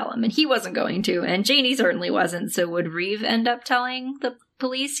have to tell him. And he wasn't going to, and Janie certainly wasn't, so would Reeve end up telling the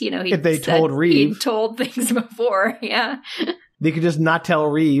police? You know, if they told Reeve. He'd told things before, yeah. They could just not tell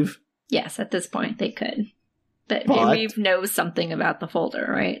Reeve. Yes, at this point they could. But Reeve knows something about the folder,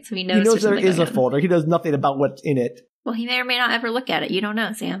 right? So he knows there is a folder. He knows nothing about what's in it. Well, he may or may not ever look at it. You don't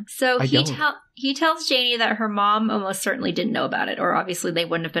know, Sam. So he tells Janie that her mom almost certainly didn't know about it, or obviously they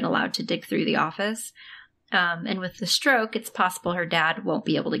wouldn't have been allowed to dig through the office. And with the stroke, it's possible her dad won't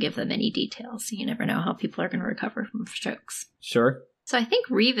be able to give them any details. So you never know how people are going to recover from strokes. Sure. So I think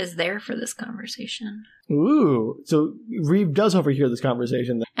Reeve is there for this conversation. Ooh, so Reeve does overhear this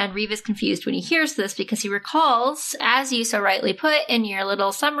conversation then. And Reeve is confused when he hears this because he recalls, as you so rightly put in your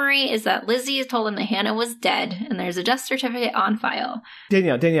little summary, is that Lizzie has told him that Hannah was dead and there's a death certificate on file.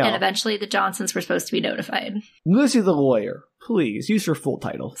 Danielle. And eventually the Johnsons were supposed to be notified. Lizzie the lawyer, please, use her full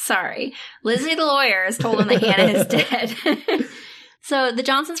title. Sorry. Lizzie the lawyer has told him that Hannah is dead. So the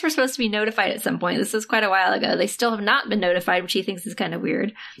Johnsons were supposed to be notified at some point. This was quite a while ago. They still have not been notified, which he thinks is kind of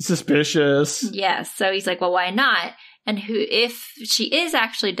weird. Suspicious. Yes. So he's like, well, why not? And if she is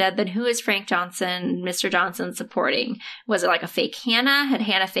actually dead, then who is Frank Johnson, Mr. Johnson, supporting? Was it like a fake Hannah? Had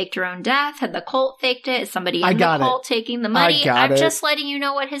Hannah faked her own death? Had the cult faked it? Is somebody in the cult taking the money? I'm just letting you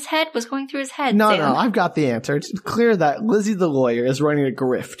know what his head was going through his head. No, Sam. no, I've got the answer. It's clear that Lizzie the lawyer is running a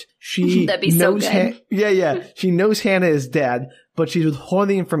grift. She That'd be so good. She knows Hannah is dead, but she's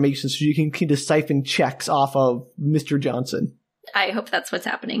withholding the information so she can continue to siphon checks off of Mr. Johnson. I hope that's what's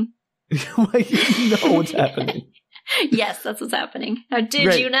happening. You know what's happening. Yes, that's what's happening. How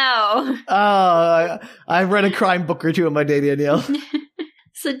did you know? I read a crime book or two in my day, Danielle.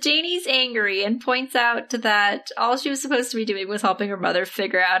 So Janie's angry and points out that all she was supposed to be doing was helping her mother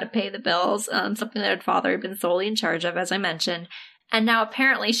figure out how to pay the bills, something that her father had been solely in charge of, as I mentioned. And now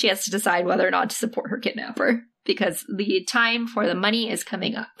apparently she has to decide whether or not to support her kidnapper, because the time for the money is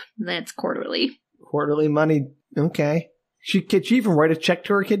coming up. And then it's quarterly. Quarterly money. Okay. Could she even write a check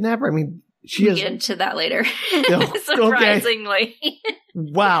to her kidnapper? I mean, we'll get into that later. Surprisingly. Okay.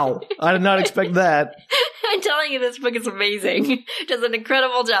 Wow. I did not expect that. I'm telling you, this book is amazing. It does an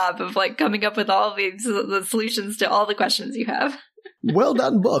incredible job of coming up with all the solutions to all the questions you have. Well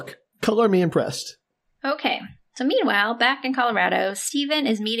done book. Color me impressed. Okay. So meanwhile, back in Colorado, Stephen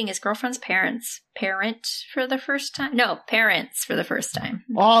is meeting his girlfriend's parents. Parents for the first time.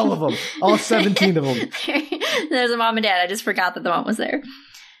 All of them. All 17 of them. There's a mom and dad. I just forgot that the mom was there.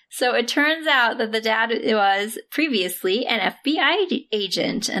 So it turns out that the dad was previously an FBI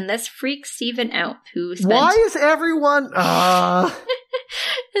agent, and this freaks Stephen out. Why is everyone...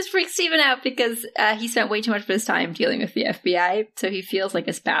 This freaks Stephen out because he spent way too much of his time dealing with the FBI, so he feels like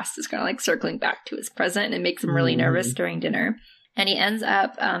his past is kind of circling back to his present, and it makes him really nervous during dinner. And he ends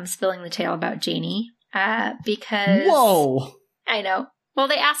up spilling the tale about Janie because... Whoa! I know. Well,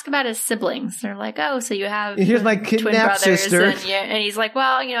 they ask about his siblings. They're like, oh, so you have here's my kidnapped sister. And he's like,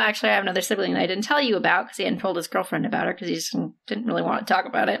 well, actually I have another sibling that I didn't tell you about because he hadn't told his girlfriend about her because he just didn't really want to talk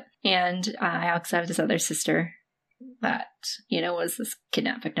about it. And I also have this other sister that, was this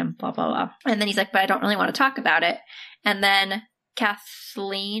kidnap victim, blah, blah, blah. And then he's like, but I don't really want to talk about it. And then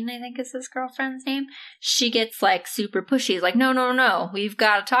Kathleen, I think is his girlfriend's name, she gets super pushy. He's like, no, we've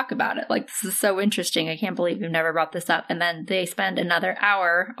got to talk about it. This is so interesting. I can't believe you've never brought this up. And then they spend another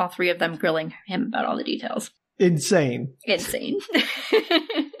hour, all three of them, grilling him about all the details. Insane.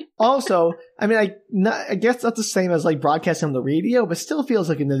 Also, I mean, I guess that's the same as broadcasting on the radio, but still feels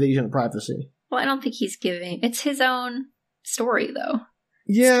like an invasion of privacy. Well, I don't think he's giving. It's his own story, though.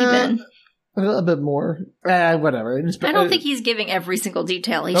 Yeah. Stephen. A little bit more. Whatever. I don't think he's giving every single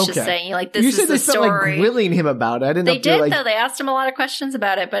detail. He's just saying, like, this is the story. You said they felt like grilling him about it. They did, though. They asked him a lot of questions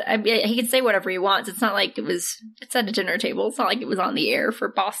about it, but he can say whatever he wants. It's not like it's at a dinner table. It's not like it was on the air for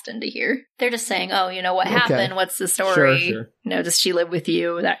Boston to hear. They're just saying, oh, what happened? What's the story? Sure. Does she live with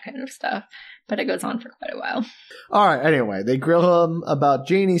you? That kind of stuff. But it goes on for quite a while. All right. Anyway, they grill him about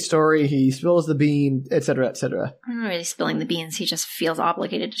Janie's story. He spills the bean, etc., etc. I'm not really spilling the beans. He just feels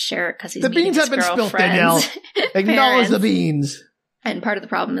obligated to share it because he's the beans have been spilled, Danielle. Acknowledge the beans. And part of the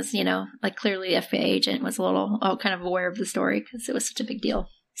problem is, clearly the FBI agent was a little kind of aware of the story because it was such a big deal.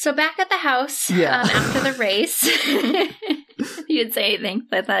 So back at the house, after the race, you didn't say anything,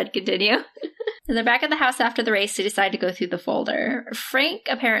 but I thought I'd continue. And they're back at the house after the race to decide to go through the folder. Frank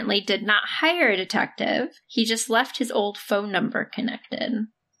apparently did not hire a detective. He just left his old phone number connected,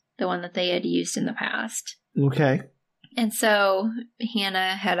 the one that they had used in the past. Okay. And so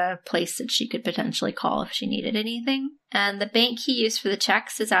Hannah had a place that she could potentially call if she needed anything. And the bank he used for the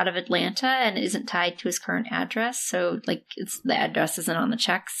checks is out of Atlanta and isn't tied to his current address. So, the address isn't on the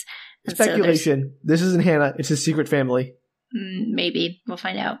checks. And speculation. This isn't Hannah. It's his secret family. Maybe. We'll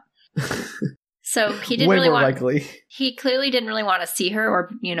find out. So he didn't Way really more want. Likely. He clearly didn't really want to see her or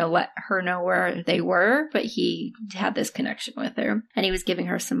let her know where they were, but he had this connection with her, and he was giving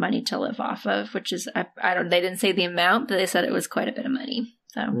her some money to live off of, which is I don't. They didn't say the amount, but they said it was quite a bit of money.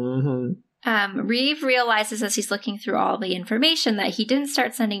 So. Mm-hmm. Reeve realizes as he's looking through all the information that he didn't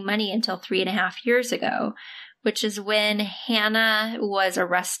start sending money until 3.5 years ago, which is when Hannah was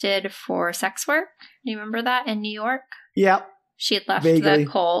arrested for sex work. Do you remember that in New York? Yep. She had left Vaguely. the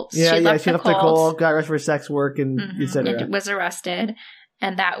cult. Yeah, she left the cult, got arrested for sex work, and etc. And was arrested.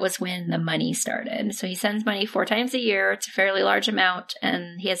 And that was when the money started. So he sends money 4 times a year. It's a fairly large amount.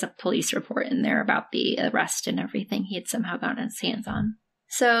 And he has a police report in there about the arrest and everything he had somehow gotten his hands on.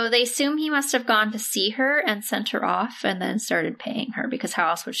 So they assume he must have gone to see her and sent her off and then started paying her, because how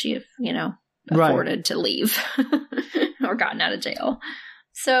else would she have, afforded to leave or gotten out of jail?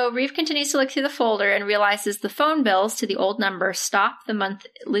 So Reeve continues to look through the folder and realizes the phone bills to the old number stop the month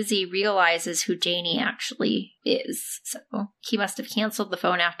Lizzie realizes who Janie actually is. So he must have canceled the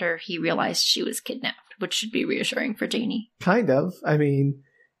phone after he realized she was kidnapped, which should be reassuring for Janie. Kind of. I mean,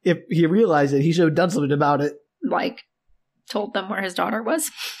 if he realized it, he should have done something about it. Told them where his daughter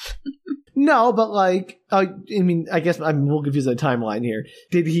was? No, but I guess we'll give you the timeline here.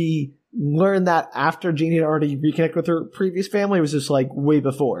 Did he learn that after Janie had already reconnected with her previous family, or was this way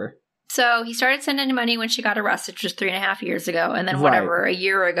before? So he started sending money when she got arrested just 3.5 years ago, and then a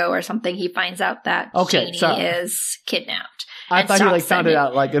year ago or something, he finds out that Janie is kidnapped. I thought he found it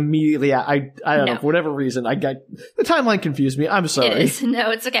out immediately. I don't know, for whatever reason. The timeline confused me. I'm sorry. It is.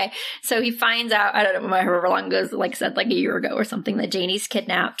 No, it's okay. So he finds out, I don't know, however long it goes, a year ago or something, that Janie's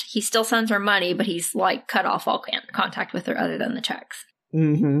kidnapped. He still sends her money, but he's cut off all contact with her other than the checks.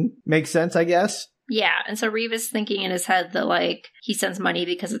 Mm-hmm. Makes sense, I guess. Yeah, and so Reeve is thinking in his head that, he sends money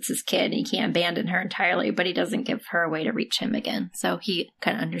because it's his kid and he can't abandon her entirely, but he doesn't give her a way to reach him again. So he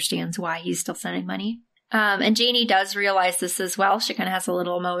kind of understands why he's still sending money. And Janie does realize this as well. She kind of has a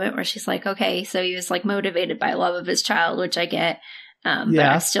little moment where she's like, okay, so he was motivated by love of his child, which I get. But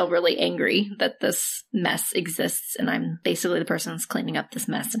I'm still really angry that this mess exists, and I'm basically the person who's cleaning up this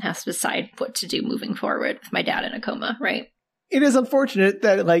mess and has to decide what to do moving forward with my dad in a coma, right? It is unfortunate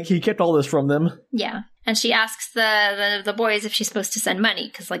that he kept all this from them. Yeah. And she asks the boys if she's supposed to send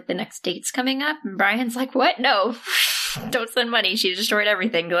money because the next date's coming up. And Brian's like, what? No, don't send money. She destroyed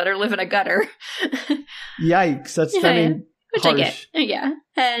everything. Let her live in a gutter. Yikes. That's, which harsh. I get. Yeah.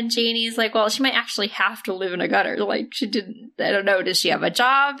 And Janie's like, well, she might actually have to live in a gutter. She didn't, I don't know. Does she have a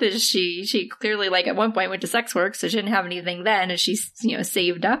job? Is she clearly at one point went to sex work, so she didn't have anything then. Is she,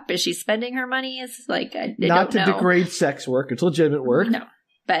 saved up? Is she spending her money? It's I not don't know. To degrade sex work. It's legitimate work. No.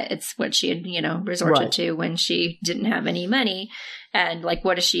 But it's what she had, resorted to when she didn't have any money. And,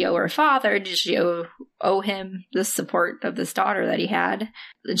 what does she owe her father? Does she owe him the support of this daughter that he had?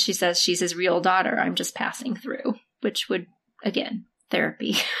 And she says she's his real daughter. I'm just passing through, which would, again,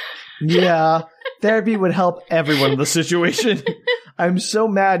 therapy. Yeah, therapy would help everyone in the situation. I'm so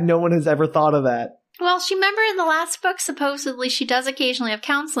mad no one has ever thought of that. Well, remember in the last book, supposedly she does occasionally have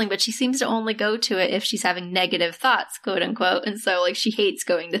counseling, but she seems to only go to it if she's having negative thoughts, quote unquote. And so, she hates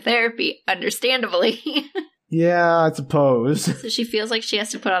going to therapy, understandably. Yeah, I suppose. So she feels like she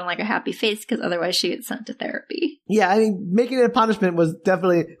has to put on a happy face because otherwise she gets sent to therapy. Yeah, making it a punishment was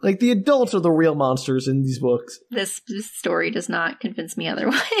definitely the adults are the real monsters in these books. This story does not convince me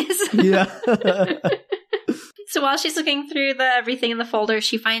otherwise. Yeah. So So while she's looking through everything in the folder,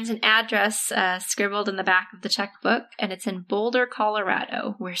 she finds an address scribbled in the back of the checkbook, and it's in Boulder,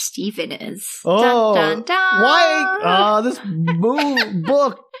 Colorado, where Stephen is. Oh, dun, dun, dun. why? This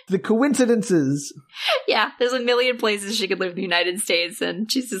book, the coincidences. Yeah, there's a million places she could live in the United States,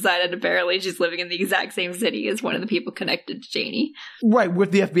 and she's decided apparently she's living in the exact same city as one of the people connected to Janie. Right, with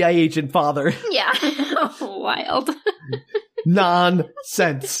the FBI agent father. Yeah. Wild.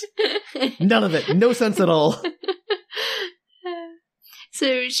 Nonsense. None of it. No sense at all.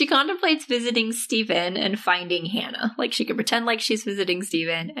 So she contemplates visiting Stephen and finding Hannah. Like, she could pretend like she's visiting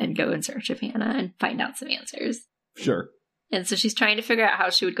Stephen and go in search of Hannah and find out some answers. Sure. And so she's trying to figure out how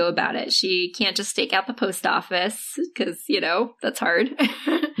she would go about it. She can't just stake out the post office because, that's hard.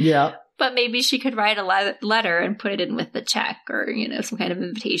 Yeah. But maybe she could write a letter and put it in with the check or, some kind of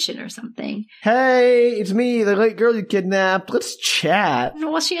invitation or something. Hey, it's me, the late girl you kidnapped. Let's chat.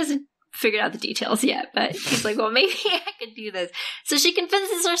 Well, she hasn't figured out the details yet, but she's like, well, maybe I could do this. So she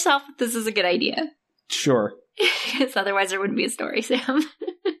convinces herself that this is a good idea. Sure. Because otherwise there wouldn't be a story, Sam.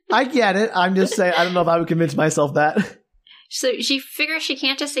 I get it. I'm just saying, I don't know if I would convince myself that. So she figures she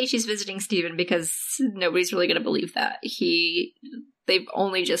can't just say she's visiting Stephen because nobody's really going to believe that. They've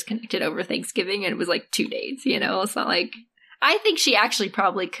only just connected over Thanksgiving and it was like 2 days, It's not like... I think she actually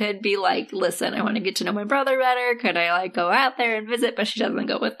probably could be like, listen, I want to get to know my brother better. Could I go out there and visit? But she doesn't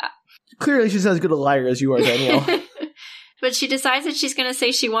go with that. Clearly she's as good a liar as you are, Danielle. But she decides that she's going to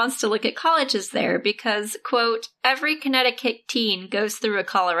say she wants to look at colleges there because, quote, every Connecticut teen goes through a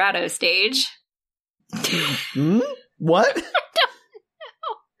Colorado stage. What? I don't know.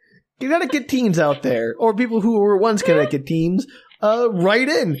 Connecticut teens out there, or people who were once Connecticut teens, write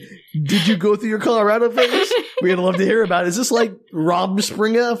in. Did you go through your Colorado phase? We'd love to hear about it. Is this like Rob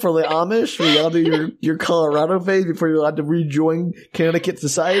Springer for the Amish? Where you all do your Colorado phase before you're allowed to rejoin Connecticut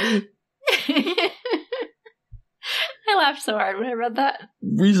society? I laughed so hard when I read that.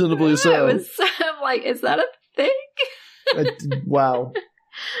 Reasonably so. I'm like, is that a thing? Wow.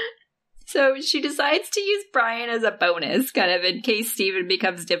 So she decides to use Brian as a bonus, kind of in case Stephen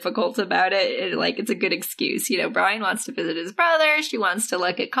becomes difficult about it. It's a good excuse. Brian wants to visit his brother. She wants to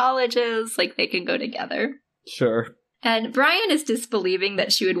look at colleges. They can go together. Sure. And Brian is disbelieving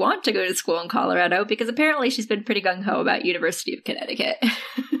that she would want to go to school in Colorado because apparently she's been pretty gung-ho about University of Connecticut.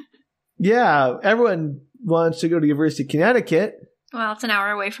 Yeah, everyone wants to go to University of Connecticut. Well, it's an hour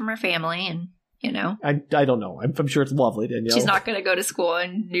away from her family and... I don't know. I'm sure it's lovely, Danielle. She's not going to go to school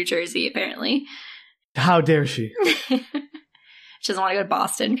in New Jersey, apparently. How dare she? She doesn't want to go to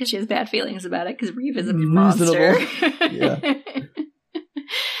Boston because she has bad feelings about it because Reeve is a monster. Yeah.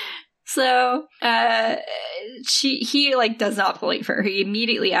 So, he does not believe her. He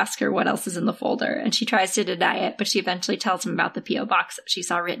immediately asks her what else is in the folder, and she tries to deny it, but she eventually tells him about the P.O. box that she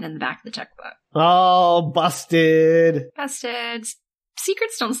saw written in the back of the checkbook. Oh, busted. Busted.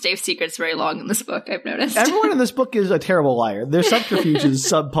 Secrets don't stay secrets very long in this book, I've noticed. Everyone in this book is a terrible liar. Their subterfuge is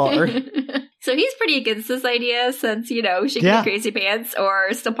subpar. So he's pretty against this idea since, she can be crazy pants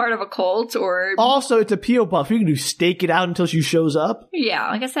or still part of a cult or... Also, it's a P.O. box. You can do stake it out until she shows up. Yeah,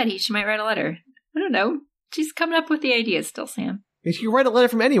 like I said, she might write a letter. I don't know. She's coming up with the ideas still, Sam. She can write a letter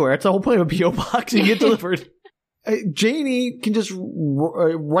from anywhere. It's the whole point of a P.O. box. You get delivered. Janie can just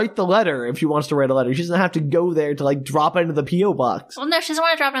write the letter if she wants to write a letter. She doesn't have to go there to drop it into the P.O. box. Well, no, she doesn't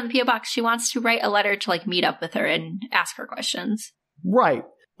want to drop it in the P.O. box. She wants to write a letter to meet up with her and ask her questions. Right.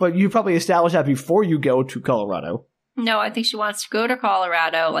 But you probably established that before you go to Colorado. No, I think she wants to go to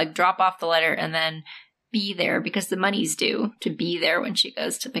Colorado, drop off the letter and then be there because the money's due to be there when she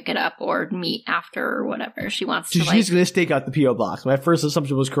goes to pick it up or meet after or whatever. She wants to She's going to stake out the P.O. box. My first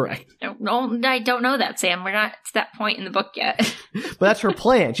assumption was correct. No, I don't know that, Sam. We're not to that point in the book yet. But that's her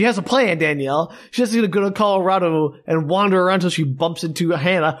plan. She has a plan, Danielle. She's going to go to Colorado and wander around until she bumps into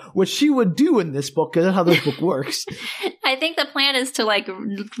Hannah, which she would do in this book because that's how this book works. I think the plan is to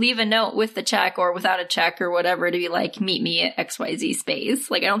leave a note with the check or without a check or whatever to be meet me at XYZ space.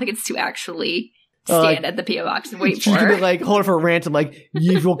 I don't think it's to actually... stand at the P.O. box and wait for her. She's going to hold her for ransom,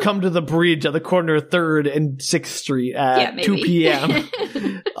 you will come to the bridge at the corner of 3rd and 6th Street at 2 p.m.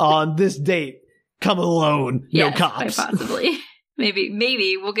 on this date. Come alone. No cops. Possibly.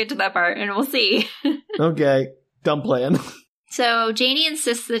 Maybe we'll get to that part and we'll see. Okay. Dumb plan. So Janie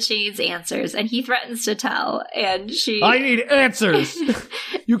insists that she needs answers and he threatens to tell and she... I need answers!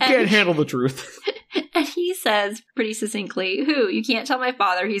 You can't handle the truth. And he says pretty succinctly, you can't tell my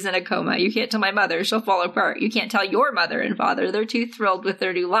father he's in a coma. You can't tell my mother, she'll fall apart. You can't tell your mother and father. They're too thrilled with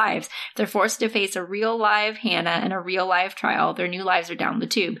their new lives. They're forced to face a real live Hannah and a real live trial. Their new lives are down the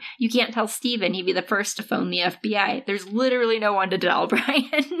tube. You can't tell Stephen he'd be the first to phone the FBI. There's literally no one to tell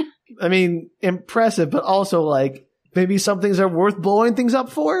Brian. I mean, impressive, but also like maybe some things are worth blowing things up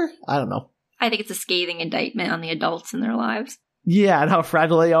for? I don't know. I think it's a scathing indictment on the adults in their lives. Yeah, and how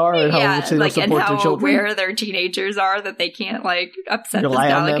fragile they are, and how much they don't support and how their children. aware their teenagers are that they can't like upset Rely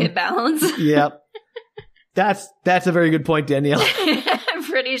this on them. delicate balance. Yep. That's a very good point, Danielle. I'm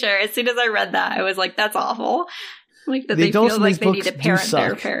pretty sure. As soon as I read that, I was like, "That's awful." Like that The they adults feel in like these they need books to do parent their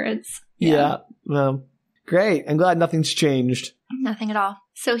suck. parents. Yeah. Great. I'm glad nothing's changed. Nothing at all.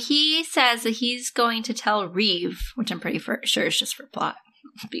 So he says that he's going to tell Reeve, which I'm pretty sure is just for plot,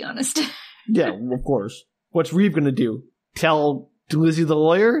 to be honest. Yeah, of course. What's Reeve going to do? Tell Lizzie the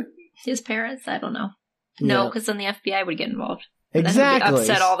lawyer? His parents? I don't know. No, Yeah. because then the FBI would get involved. Exactly. That would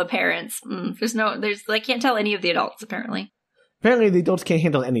upset all the parents. They can't tell any of the adults, apparently. Apparently, the adults can't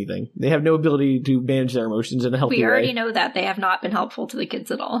handle anything. They have no ability to manage their emotions in a healthy way. We already know that. They have not been helpful to the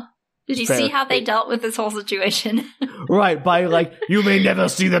kids at all. Did you Fair. see how they dealt with this whole situation? Right, by like, you may never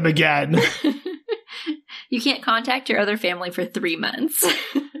see them again. You can't contact your other family for 3 months.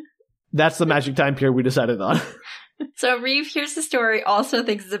 That's the magic time period we decided on. So Reeve hears the story, also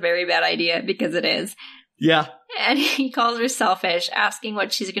thinks it's a very bad idea, because it is. Yeah. And he calls her selfish, asking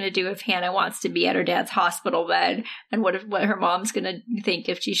what she's going to do if Hannah wants to be at her dad's hospital bed, and what her mom's going to think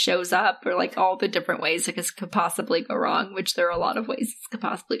if she shows up, or like all the different ways that this could possibly go wrong, which there are a lot of ways this could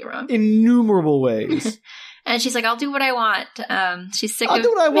possibly go wrong. Innumerable ways. And she's like, I'll do what I want. She's sick I'll of... do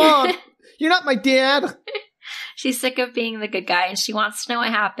what I want. You're not my dad. She's sick of being the good guy, and she wants to know what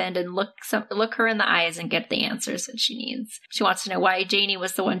happened and look her in the eyes and get the answers that she needs. She wants to know why Janie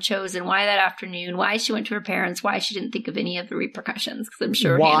was the one chosen, why that afternoon, why she went to her parents, why she didn't think of any of the repercussions, because I'm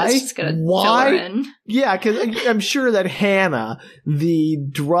sure Hannah's just going to fill her in. Yeah, because I'm sure that Hannah, the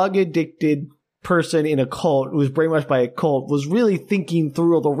drug-addicted person in a cult who was brainwashed by a cult, was really thinking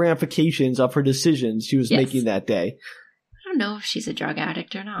through all the ramifications of her decisions she was making that day. I don't know if she's a drug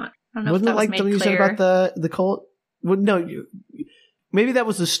addict or not. I don't know Wasn't if that it like was something you made said clear. about the cult? Well, no, maybe that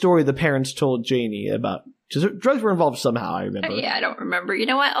was the story the parents told Janie about. Because drugs were involved somehow, I remember. Yeah, I don't remember. You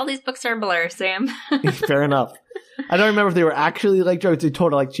know what? All these books are a blur, Sam. Fair enough. I don't remember if they were actually like drugs. They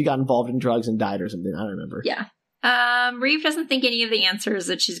told her like she got involved in drugs and died or something. I don't remember. Yeah. Reeve doesn't think any of the answers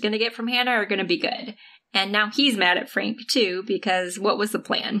that she's going to get from Hannah are going to be good. And now he's mad at Frank, too, because what was the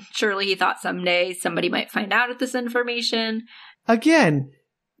plan? Surely he thought someday somebody might find out of this information. Again,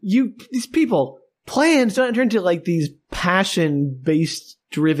 these people, plans don't turn into like these passion-based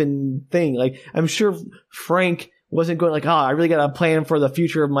driven thing. Like, I'm sure Frank wasn't going like, I really got a plan for the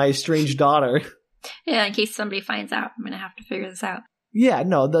future of my estranged daughter. Yeah, in case somebody finds out, I'm going to have to figure this out. Yeah,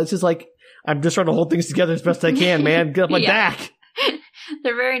 no, that's just like, I'm just trying to hold things together as best I can, man. Get off my back.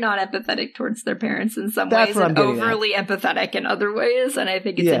 They're very not empathetic towards their parents in some That's ways what I'm and getting overly empathetic in other ways, and I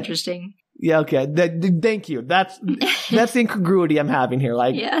think it's interesting. Yeah, okay. Thank you. That's the incongruity I'm having here.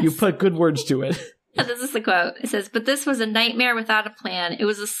 Like, you put good words to it. And this is the quote. It says, "But this was a nightmare without a plan. It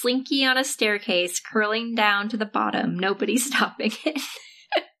was a slinky on a staircase curling down to the bottom. Nobody stopping it."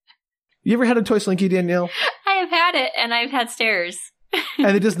 You ever had a toy slinky, Danielle? I have had it, and I've had stairs.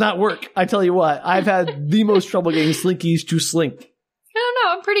 And it does not work. I tell you what, I've had the most trouble getting slinkies to slink. I don't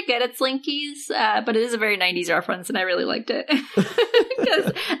know. I'm pretty good at slinkies, but it is a very 90s reference, and I really liked it.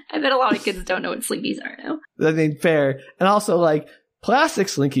 Because I bet a lot of kids don't know what slinkies are now. I mean, fair. And also, like, plastic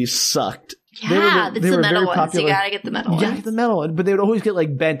slinkies sucked. Yeah, they were the metal very ones. popular. You gotta get the metal ones. Yeah, the metal one. But they would always get,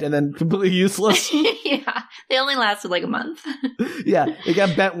 like, bent and then completely useless. Yeah, they only lasted like a month. Yeah, it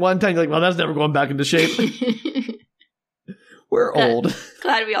got bent one time. You're like, well, that's never going back into shape. We're old.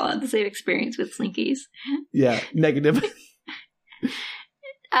 Glad we all had the same experience with slinkies. Yeah, negative.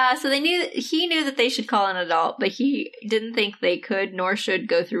 So he knew that they should call an adult, but he didn't think they could nor should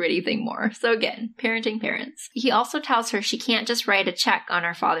go through anything more. So again, parenting parents. He also tells her she can't just write a check on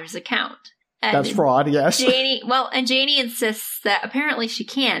her father's account. And that's fraud, yes. Janie insists that apparently she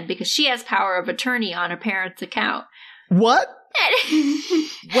can because she has power of attorney on her parents' account. What?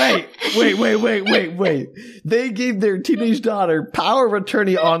 Wait. They gave their teenage daughter power of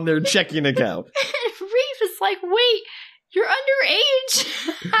attorney on their checking account. And Reeve is like, wait, you're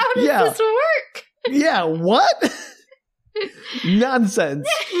underage. How does this work? Yeah, what? Nonsense.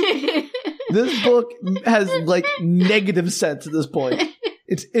 This book has, like, negative sense at this point.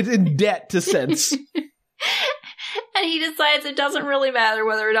 It's in debt to sense. And he decides it doesn't really matter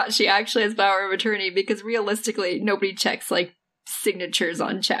whether or not she actually has power of attorney because realistically, nobody checks, like, signatures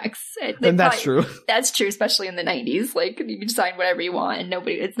on checks. And that's true. That's true, especially in the 90s. Like, you can sign whatever you want and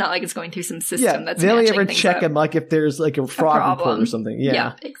it's not like it's going through some system that's they only matching ever things check up. them, like, if there's, like, a fraud report or something.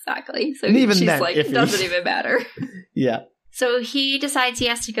 Yeah, exactly. So and even she's then, like, it doesn't even matter. Yeah. So he decides he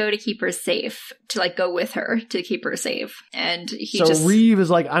has to go to keep her safe, to like go with her to keep her safe. And Reeve is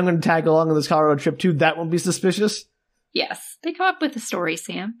like, I'm going to tag along on this Colorado trip too. That won't be suspicious? Yes. They come up with a story,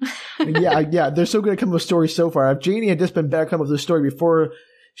 Sam. yeah. They're so good at coming up with stories so far. If Janie had just been better coming up with a story before,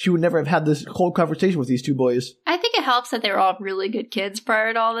 she would never have had this whole conversation with these two boys. I think it helps that they were all really good kids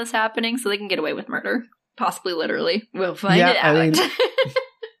prior to all this happening, so they can get away with murder. Possibly literally. We'll find it out.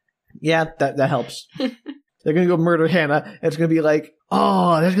 Yeah, that helps. They're going to go murder Hannah, and it's going to be like,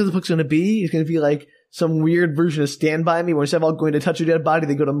 oh, that's what the book's going to be? It's going to be like some weird version of Stand By Me, where instead of all going to touch a dead body,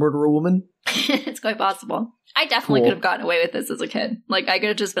 they go to murder a woman? It's quite possible. I definitely could have gotten away with this as a kid. Like, I could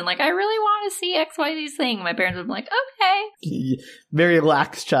have just been like, I really want to see XYZ thing. My parents would have been like, okay. Very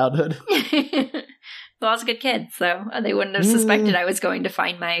lax childhood. Lots of good kids, so they wouldn't have suspected I was going to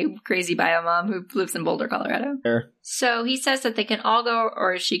find my crazy bio mom who lives in Boulder, Colorado. Sure. So he says that they can all go,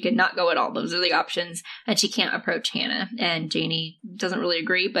 or she could not go at all. Those are the options. And she can't approach Hannah. And Janie doesn't really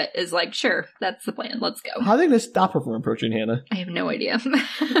agree, but is like, sure, that's the plan. Let's go. How are they going to stop her from approaching Hannah? I have no idea.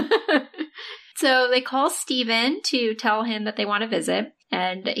 So they call Steven to tell him that they want to visit.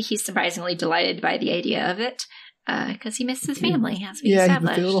 And he's surprisingly delighted by the idea of it. Because he missed his family, as we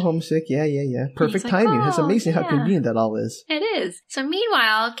established. He's a little homesick. Yeah. Perfect timing. It's amazing how convenient that all is. It is. So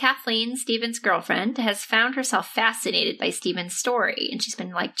meanwhile, Kathleen, Steven's girlfriend, has found herself fascinated by Steven's story, and she's been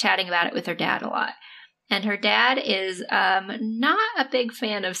like chatting about it with her dad a lot. And her dad is not a big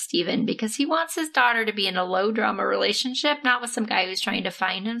fan of Steven because he wants his daughter to be in a low drama relationship, not with some guy who's trying to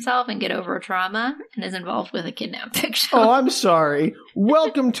find himself and get over trauma and is involved with a kidnap fiction. Oh, I'm sorry.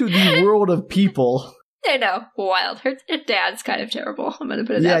 Welcome to the world of people. I know. Wild. Her dad's kind of terrible. I'm going to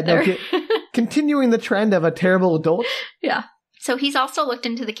put it out there. Continuing the trend of a terrible adult. Yeah. So he's also looked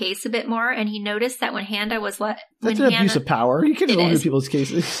into the case a bit more, and he noticed that when Hannah was That's an abuse of power. You can't look at people's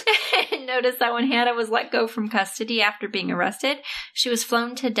cases. Noticed that when Hannah was let go from custody after being arrested, she was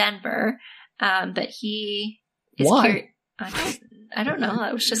flown to Denver. But he is Why? I don't know.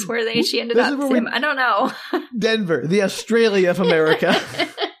 That was just where she ended up. I don't know. Denver, the Australia of America.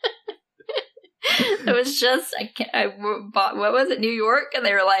 It was just, I bought, what was it, New York? And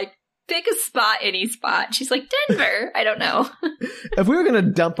they were like, pick a spot, any spot. She's like, Denver. I don't know. If we were going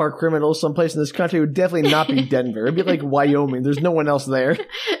to dump our criminals someplace in this country, it would definitely not be Denver. It'd be like Wyoming. There's no one else there.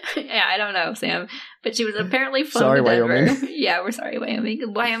 Yeah, I don't know, Sam. But she was apparently flown to Denver. Wyoming. Yeah, we're sorry, Wyoming.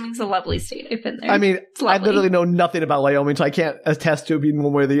 Wyoming's a lovely state. I've been there. I mean, I literally know nothing about Wyoming, so I can't attest to it being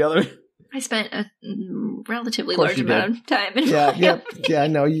one way or the other. I spent a relatively large amount of time in Wyoming. Yeah,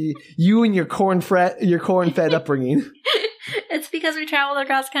 no, you and your corn-fed upbringing. It's because we traveled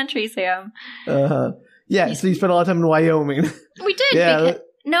across country, Sam. Yeah, so you spent a lot of time in Wyoming. We did. Yeah.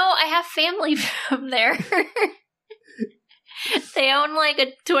 No, I have family from there. They own like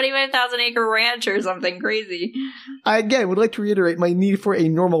a 25,000-acre ranch or something crazy. I, again, would like to reiterate my need for a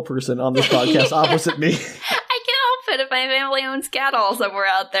normal person on this podcast opposite me. I can't help it if my family owns cattle somewhere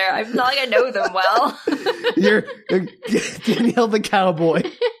out there. It's not like I know them well. You're Danielle the cowboy.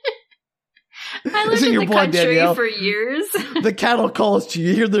 I lived in the country for years. The cattle calls to you.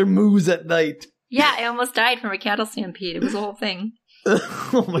 You hear their moos at night. Yeah, I almost died from a cattle stampede. It was a whole thing.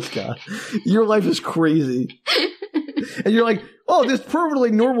 Oh my god. Your life is crazy. And you're like, oh, this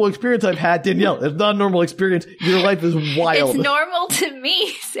perfectly normal experience I've had. Danielle, it's not a normal experience. Your life is wild. It's normal to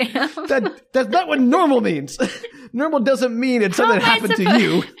me, Sam. That's not what normal means. Normal doesn't mean it's something that happened to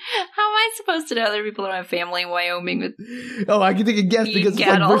you. How am I supposed to know other people don't have family in Wyoming with Oh, I can take a guess because it's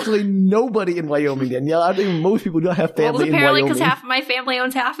like virtually nobody in Wyoming, Danielle. I think most people don't have family in Wyoming. Apparently because half of my family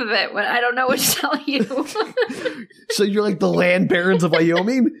owns half of it. I don't know what to tell you. So you're like the land barons of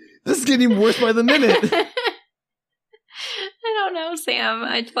Wyoming? This is getting worse by the minute. I don't know, Sam.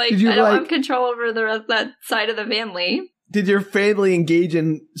 I don't have control over the rest of that side of the family. Did your family engage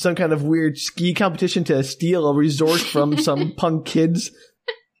in some kind of weird ski competition to steal a resort from some punk kids?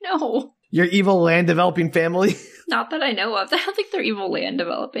 No. Your evil land developing family? Not that I know of. I don't think they're evil land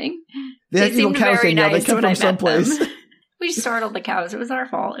developing. They seemed very nice. They come from someplace. We startled the cows. It was our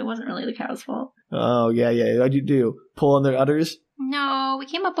fault. It wasn't really the cows' fault. Oh, yeah. What'd you do? Pull on their udders? No, we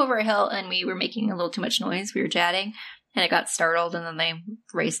came up over a hill and we were making a little too much noise. We were chatting and it got startled and then they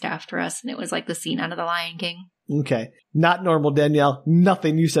raced after us and it was like the scene out of The Lion King. Okay. Not normal, Danielle.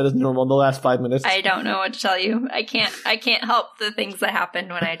 Nothing you said is normal in the last 5 minutes. I don't know what to tell you. I can't help the things that happened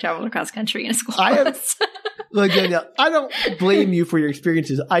when I traveled across country in a school bus. Look, Danielle, I don't blame you for your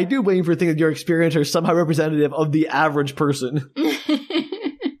experiences. I do blame you for thinking that your experience are somehow representative of the average person.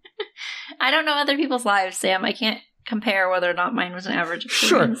 I don't know other people's lives, Sam. I can't compare whether or not mine was an average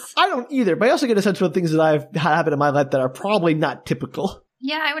experience. Sure. I don't either, but I also get a sense of things that I've happened in my life that are probably not typical.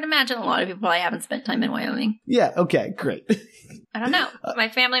 Yeah, I would imagine a lot of people probably haven't spent time in Wyoming. Yeah, okay, great. I don't know. My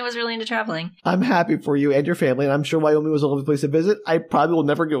family was really into traveling. I'm happy for you and your family, and I'm sure Wyoming was a lovely place to visit. I probably will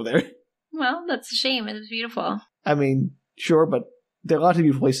never go there. Well, that's a shame. It was beautiful. I mean, sure, but there are lots of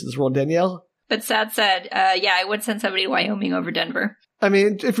beautiful places in this world, Danielle. But sad said, yeah, I would send somebody to Wyoming over Denver. I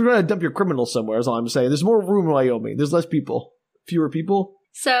mean, if you're going to dump your criminals somewhere, is all I'm saying. There's more room in Wyoming. There's less people. Fewer people.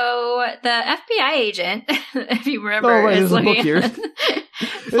 So the FBI agent, if you remember, oh, right, there's a book here.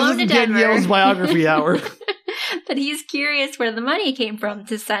 Flown to Denver. Danielle's biography hour. But he's curious where the money came from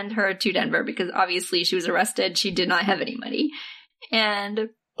to send her to Denver because obviously she was arrested. She did not have any money. And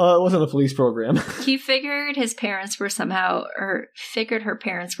it wasn't a police program. He figured her parents were somehow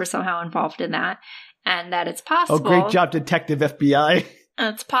involved in that, and that it's possible. Oh, great job, Detective FBI.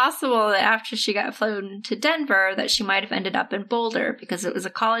 It's possible that after she got flown to Denver that she might have ended up in Boulder because it was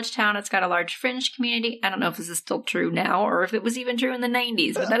a college town. It's got a large fringe community. I don't know if this is still true now or if it was even true in the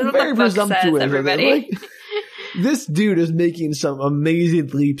 90s, but that is what the book says, everybody. This dude is making some amazing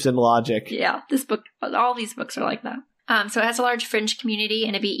leaps in logic. Yeah, this book, all these books are like that. So it has a large fringe community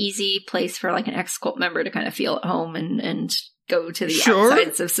and it'd be an easy place for like an ex-cult member to kind of feel at home and go to the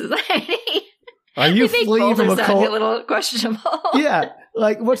outsides of society. Are you fleeing from a cult? A little questionable. Yeah,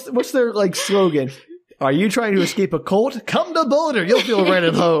 like what's their like slogan? Are you trying to escape a cult? Come to Boulder, you'll feel right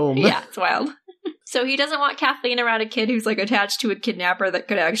at home. Yeah, it's wild. So he doesn't want Kathleen around a kid who's like attached to a kidnapper that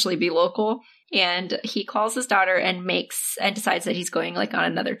could actually be local. And he calls his daughter and decides that he's going like on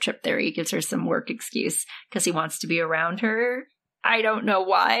another trip there. He gives her some work excuse because he wants to be around her. I don't know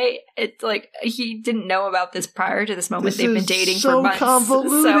why. It's like he didn't know about this prior to this moment. They've been dating for months.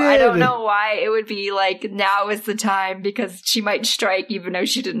 Convoluted. So I don't know why it would be like now is the time because she might strike even though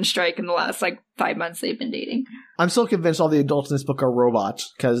she didn't strike in the last like 5 months they've been dating. I'm still convinced all the adults in this book are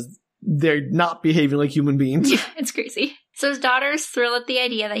robots because they're not behaving like human beings. Yeah, it's crazy. So his daughter's thrilled at the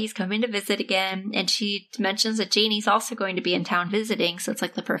idea that he's coming to visit again, and she mentions that Janie's also going to be in town visiting, so it's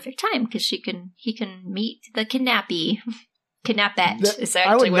like the perfect time because he can meet the kidnappee. Kidnappette is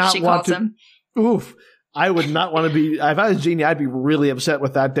actually what she calls him. Oof. I would not want to be, if I was Janie, I'd be really upset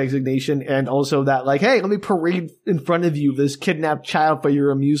with that designation and also that like, hey, let me parade in front of you this kidnapped child for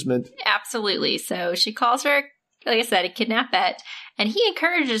your amusement. Absolutely. So she calls her, like I said, a kidnappette, and he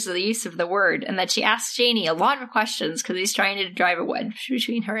encourages the use of the word and that she asks Janie a lot of questions because he's trying to drive a wedge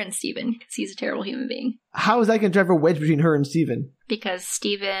between her and Stephen because he's a terrible human being. How is that going to drive a wedge between her and Stephen? Because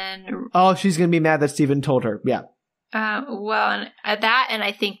Stephen... Oh, she's going to be mad that Stephen told her. Yeah. Well, that, and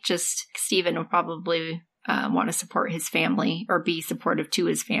I think just Stephen will probably want to support his family or be supportive to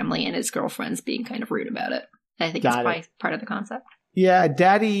his family, and his girlfriend's being kind of rude about it. I think it's probably part of the concept. Yeah,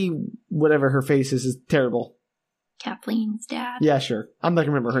 Daddy, whatever her face is terrible. Kathleen's dad. Yeah, sure. I'm not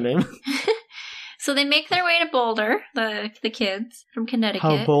going to remember her name. So they make their way to Boulder, the kids from Connecticut.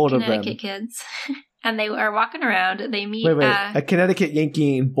 How bold of them. Connecticut kids. And they are walking around. They meet... Wait. A Connecticut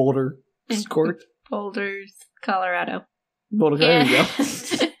Yankee in Boulder Court? Boulder's, Colorado. Boulder, there you go.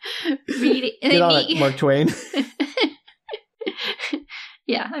 Get on it, Mark Twain.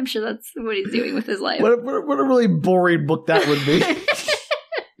 Yeah, I'm sure that's what he's doing with his life. What a really boring book that would be.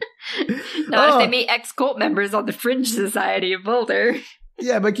 If they meet ex-cult members on the Fringe Society of Boulder.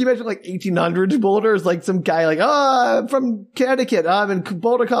 Yeah, but can you imagine like 1800s Boulder is like some guy like, I'm from Connecticut. I'm in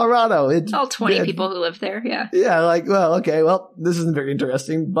Boulder, Colorado. It's all 20 people who live there, yeah. Yeah, like, well, okay, well, this isn't very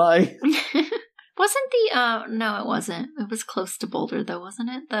interesting. Bye. Wasn't the, no, it wasn't. It was close to Boulder, though, wasn't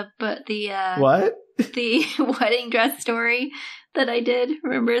it? What? The wedding dress story that I did.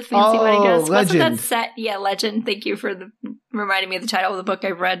 Remember the fancy wedding dress? Legend. Wasn't that set? Yeah, Legend. Thank you for reminding me of the title of the book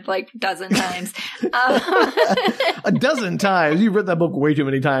I've read like a dozen times. A dozen times? You've read that book way too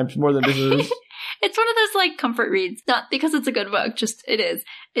many times, more than deserves. It's one of those like comfort reads. Not because it's a good book, just it is.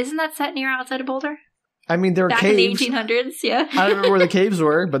 Isn't that set near outside of Boulder? I mean, there were caves. Back in the 1800s, yeah. I don't remember where the caves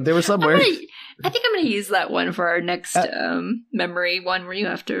were, but they were somewhere. I think I'm going to use that one for our next memory one where you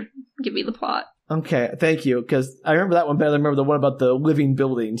have to give me the plot. Okay, thank you, because I remember that one better than I remember the one about the living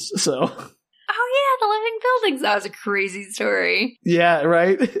buildings, so... Oh yeah, the living buildings! That was a crazy story. Yeah,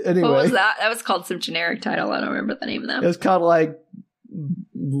 right? Anyway. What was that? That was called some generic title. I don't remember the name of that. It was called, like,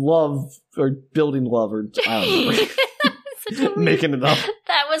 Love, or Building Love, or I don't know. Making it up.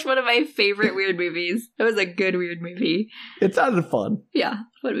 That was one of my favorite weird movies. That was a good weird movie. It sounded fun. Yeah,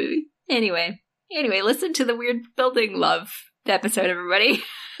 what a movie. Anyway, listen to the Weird Building Love episode, everybody.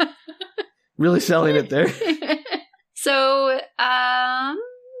 Really selling it there. So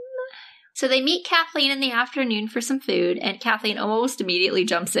they meet Kathleen in the afternoon for some food, and Kathleen almost immediately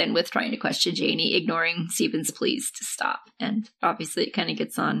jumps in with trying to question Janie, ignoring Stephen's pleas to stop. And obviously it kind of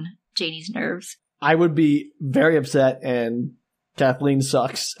gets on Janie's nerves. I would be very upset and Kathleen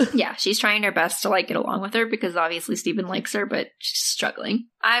sucks. Yeah, she's trying her best to, like, get along with her because obviously Stephen likes her, but she's struggling.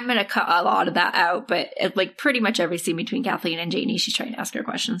 I'm going to cut a lot of that out, but like pretty much every scene between Kathleen and Janie, she's trying to ask her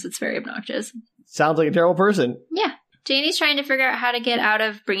questions. It's very obnoxious. Sounds like a terrible person. Yeah. Janie's trying to figure out how to get out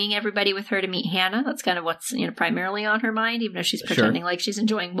of bringing everybody with her to meet Hannah. That's kind of what's, primarily on her mind, even though she's pretending like she's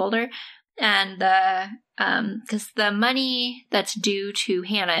enjoying Boulder. And because the money that's due to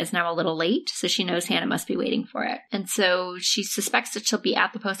Hannah is now a little late, so she knows Hannah must be waiting for it. And so she suspects that she'll be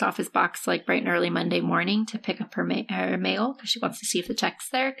at the post office box like bright and early Monday morning to pick up her mail because she wants to see if the check's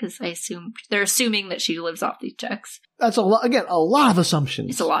there, because they're assuming that she lives off these checks. That's a lot of assumptions.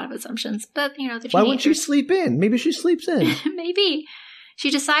 It's a lot of assumptions, but the why wouldn't she sleep in? Maybe she sleeps in. Maybe. She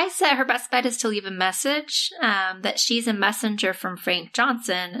decides that her best bet is to leave a message, that she's a messenger from Frank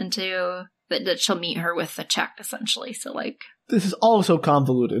Johnson, and that she'll meet her with the check, essentially. So, like... This is all so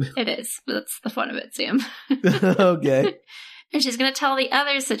convoluted. It is, but that's the fun of it, Sam. Okay. And she's going to tell the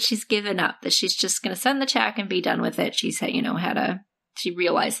others that she's given up, that she's just going to send the check and be done with it. She's, she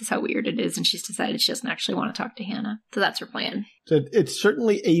realizes how weird it is, and she's decided she doesn't actually want to talk to Hannah. So that's her plan. So it's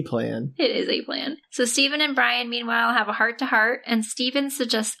certainly a plan. It is a plan. So Stephen and Brian, meanwhile, have a heart-to-heart, and Stephen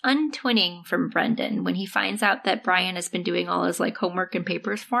suggests untwinning from Brendan when he finds out that Brian has been doing all his homework and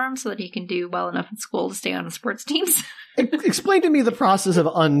papers for him so that he can do well enough in school to stay on the sports teams. Explain to me the process of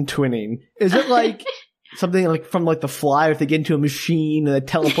untwinning. Is it like... something like from The Fly, if they get into a machine and it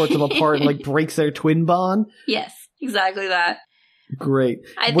teleports them apart and breaks their twin bond? Yes, exactly that. Great.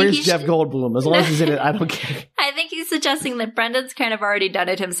 Where's Jeff Goldblum? As long as he's in it, I don't care. I think he's suggesting that Brendan's kind of already done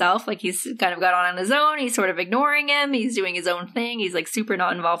it himself. He's kind of got on his own. He's sort of ignoring him. He's doing his own thing. He's super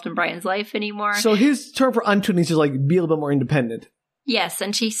not involved in Brian's life anymore. So his term for untwinning is just be a little bit more independent. Yes,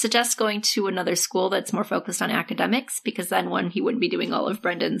 and she suggests going to another school that's more focused on academics, because then he wouldn't be doing all of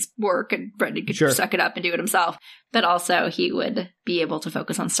Brendan's work and Brendan could suck it up and do it himself. But also he would be able to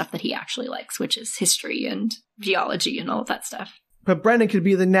focus on stuff that he actually likes, which is history and geology and all of that stuff. But Brendan could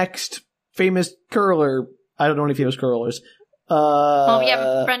be the next famous curler. I don't know any famous curlers.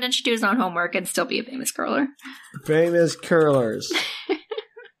 But Brendan should do his own homework and still be a famous curler. Famous curlers.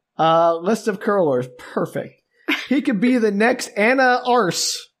 List of curlers. Perfect. He could be the next Anna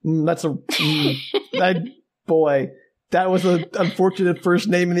Arce. Boy, that was an unfortunate first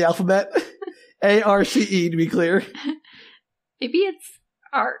name in the alphabet. Arce, to be clear. Maybe it's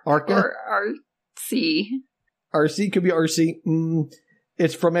Arca? Or RC. RC could be RC.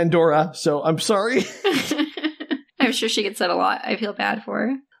 It's from Andorra, so I'm sorry. I'm sure she gets that a lot. I feel bad for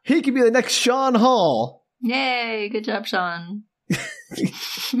her. He could be the next Sean Hall. Yay, good job, Sean.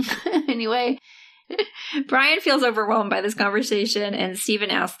 Anyway, Brian feels overwhelmed by this conversation, and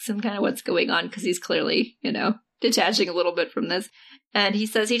Stephen asks him kind of what's going on, because he's clearly, detaching a little bit from this. And he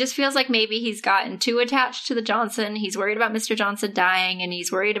says he just feels like maybe he's gotten too attached to the Johnson. He's worried about Mr. Johnson dying, and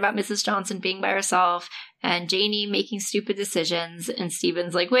he's worried about Mrs. Johnson being by herself, and Janie making stupid decisions. And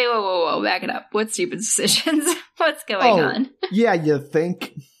Stephen's like, wait, whoa, back it up. What stupid decisions? What's going on? Yeah, you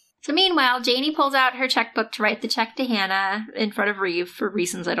think? So meanwhile, Janie pulls out her checkbook to write the check to Hannah in front of Reeve for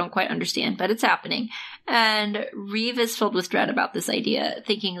reasons I don't quite understand, but it's happening. And Reeve is filled with dread about this idea,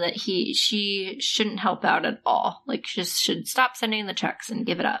 thinking that she shouldn't help out at all. Just should stop sending the checks and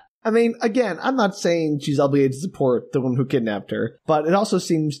give it up. I mean, again, I'm not saying she's obligated to support the woman who kidnapped her, but it also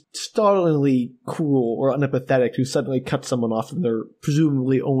seems startlingly cruel or unempathetic to suddenly cut someone off from their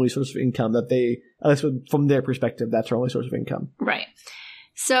presumably only source of income that they, at least from their perspective, that's her only source of income. Right.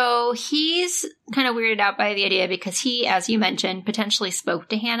 So he's kind of weirded out by the idea because he, as you mentioned, potentially spoke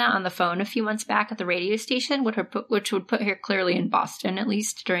to Hannah on the phone a few months back at the radio station, which would put her clearly in Boston, at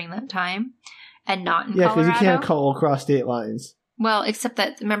least during that time, and not in Colorado. Yeah, because you can't call across state lines. Well, except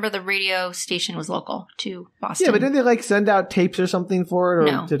that, remember, the radio station was local to Boston. Yeah, but didn't they send out tapes or something for it?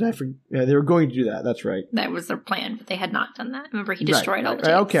 Or no. Did I forget? Yeah, they were going to do that. That's right. That was their plan, but they had not done that. Remember, he destroyed all the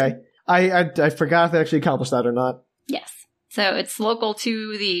tapes. Okay. I forgot if they actually accomplished that or not. Yes. So it's local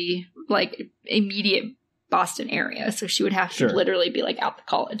to the, immediate Boston area. So she would have to literally be, at the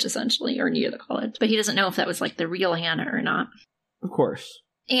college, essentially, or near the college. But he doesn't know if that was, the real Hannah or not. Of course.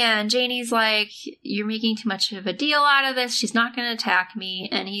 And Janie's like, you're making too much of a deal out of this. She's not going to attack me.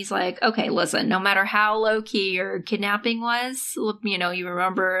 And he's like, okay, listen, no matter how low-key your kidnapping was, you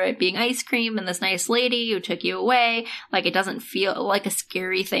remember it being ice cream and this nice lady who took you away. It doesn't feel like a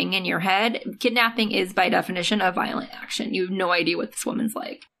scary thing in your head. Kidnapping is, by definition, a violent action. You have no idea what this woman's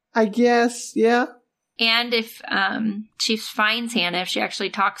like. I guess, yeah. And if she finds Hannah, if she actually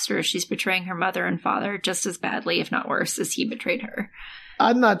talks to her, she's betraying her mother and father just as badly, if not worse, as he betrayed her.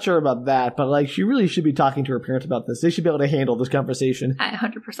 I'm not sure about that, but she really should be talking to her parents about this. They should be able to handle this conversation. I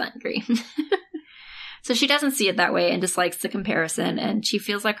 100% agree. So she doesn't see it that way and dislikes the comparison, and she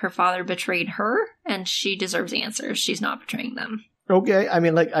feels like her father betrayed her, and she deserves answers. She's not betraying them. Okay, I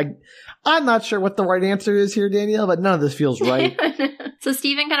mean, like, I'm not sure what the right answer is here, Danielle, but none of this feels right. So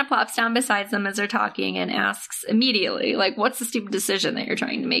Stephen kind of plops down beside them as they're talking and asks immediately, like, what's the stupid decision that you're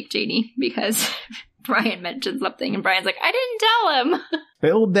trying to make, Janie? Because Brian mentioned something, and Brian's like, I didn't tell him.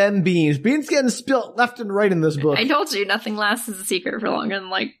 Spill them beans. Beans getting spilt left and right in this book. I told you, nothing lasts as a secret for longer than,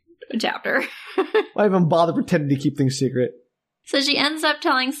 like, a chapter. Why even bother pretending to keep things secret? So she ends up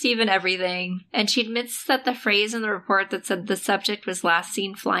telling Stephen everything, and she admits that the phrase in the report that said the subject was last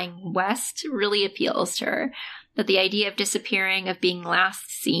seen flying west really appeals to her. That the idea of disappearing, of being last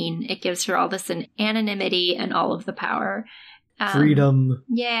seen, it gives her all this anonymity and all of the power. Freedom.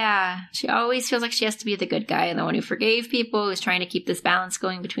 Yeah. She always feels like she has to be the good guy and the one who forgave people, who's trying to keep this balance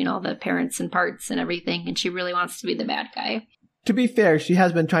going between all the parents and parts and everything, and she really wants to be the bad guy. To be fair, she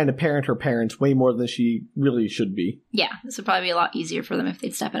has been trying to parent her parents way more than she really should be. Yeah, this would probably be a lot easier for them if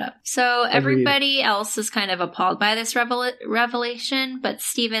they'd step it up. So everybody else is kind of appalled by this revelation, but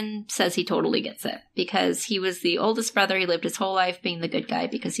Stephen says he totally gets it because he was the oldest brother. He lived his whole life being the good guy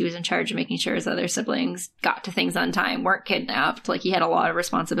because he was in charge of making sure his other siblings got to things on time, weren't kidnapped. Like, he had a lot of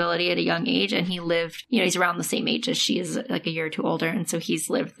responsibility at a young age, and he lived, he's around the same age as she is, like a year or two older, and so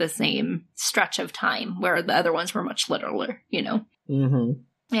he's lived the same stretch of time where the other ones were much littler, Mm-hmm.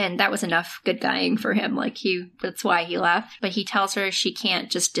 And that was enough good guying for him. That's why he left. But he tells her she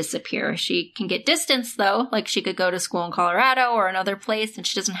can't just disappear. She can get distance, though. Like, she could go to school in Colorado or another place, and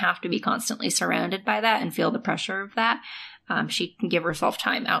she doesn't have to be constantly surrounded by that and feel the pressure of that. She can give herself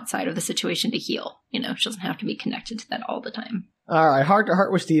time outside of the situation to heal. She doesn't have to be connected to that all the time. All right, heart to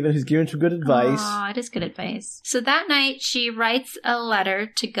heart with Stephen, who's giving some good advice. Aw, it is good advice. So that night, she writes a letter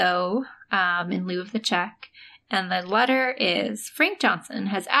to go in lieu of the check. And the letter is, Frank Johnson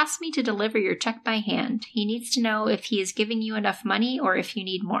has asked me to deliver your check by hand. He needs to know if he is giving you enough money or if you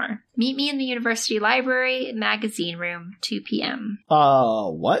need more. Meet me in the university library, magazine room, 2 p.m.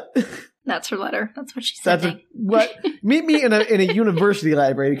 What? That's her letter. That's what she said. What? Meet me in a university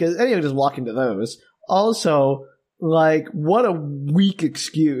library, because anyone just walk into those. Also, like, what a weak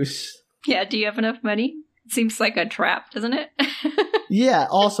excuse. Yeah, do you have enough money? It seems like a trap, doesn't it? Yeah,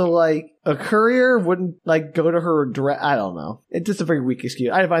 also, like, a courier wouldn't, like, go to her direct. I don't know. It's just a very weak excuse.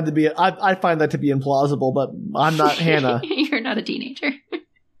 I find that to be implausible, but I'm not Hannah. You're not a teenager.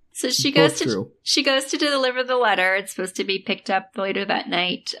 So she goes to deliver the letter. It's supposed to be picked up later that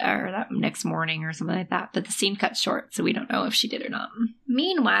night or that next morning or something like that. But the scene cuts short, so we don't know if she did or not.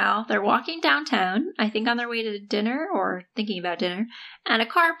 Meanwhile, they're walking downtown, I think on their way to dinner or thinking about dinner, and a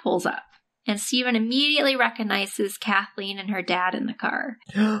car pulls up. And Stephen immediately recognizes Kathleen and her dad in the car.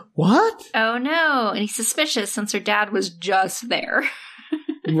 What? Oh no. And he's suspicious since her dad was just there.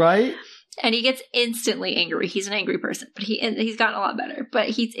 Right? And he gets instantly angry. He's an angry person, but he's gotten a lot better. But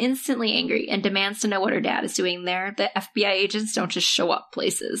he's instantly angry and demands to know what her dad is doing there. The FBI agents don't just show up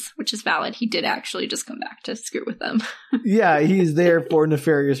places, which is valid. He did actually just come back to screw with them. Yeah, he's there for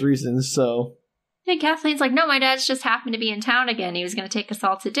nefarious reasons, so... And Kathleen's like, no, my dad's just happened to be in town again. He was going to take us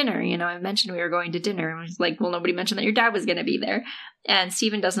all to dinner. I mentioned we were going to dinner. And he's like, well, nobody mentioned that your dad was going to be there. And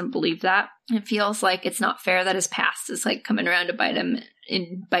Stephen doesn't believe that. It feels like it's not fair that his past is like coming around to bite him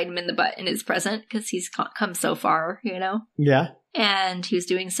in the butt in his present because he's come so far, Yeah. And he was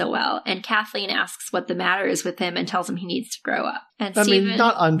doing so well. And Kathleen asks what the matter is with him and tells him he needs to grow up. And Stephen,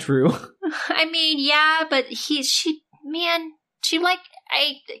 not untrue. Yeah, but she's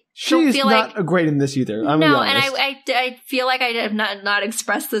not great in this either. I'm no, honest. And I feel like I have not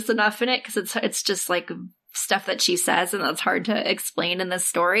expressed this enough in it because it's just like stuff that she says and that's hard to explain in this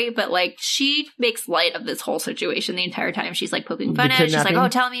story. But like she makes light of this whole situation the entire time. She's like poking fun at it. She's like, "Oh,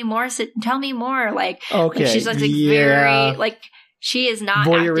 tell me more. Tell me more." Like, okay, she's like very like. She is not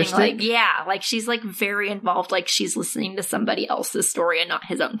acting like she's like very involved, like she's listening to somebody else's story and not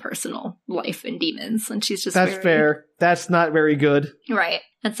his own personal life and demons. And she's just That's fair. That's not very good. Right.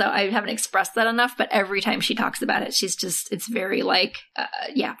 And so I haven't expressed that enough, but every time she talks about it, it's very like,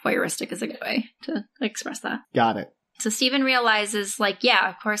 voyeuristic is a good way to express that. Got it. So Stephen realizes, like, yeah,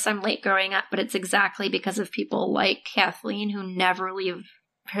 of course I'm late growing up, but it's exactly because of people like Kathleen who never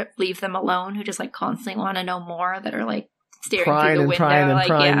leave them alone, who just like constantly want to know more, that are like, staring through the window,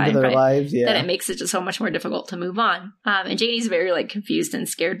 into their lives, that it makes it just so much more difficult to move on. And Janie's very like confused and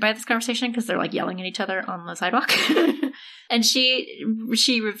scared by this conversation because they're like yelling at each other on the sidewalk. And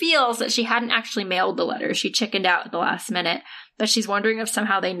she reveals that she hadn't actually mailed the letter. She chickened out at the last minute. But she's wondering if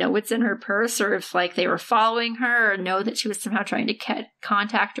somehow they know it's in her purse, or if like they were following her, or know that she was somehow trying to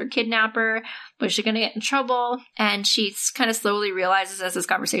contact or kidnap her. Was she going to get in trouble? And she kind of slowly realizes as this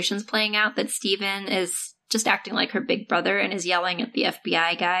conversation's playing out that Steven is just acting like her big brother and is yelling at the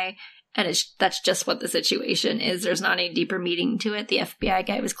FBI guy. And that's just what the situation is. There's not any deeper meaning to it. The FBI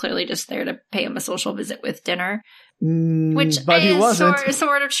guy was clearly just there to pay him a social visit with dinner. Which but is he wasn't.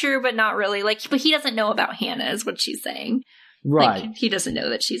 sort of true, but not really. Like, but he doesn't know about Hannah, is what she's saying. Right. Like, he doesn't know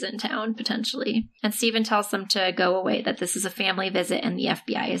that she's in town, potentially. And Steven tells them to go away, that this is a family visit, and the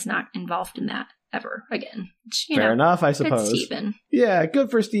FBI is not involved in that ever again. Which, Fair enough, I suppose. Good Steven. Yeah, good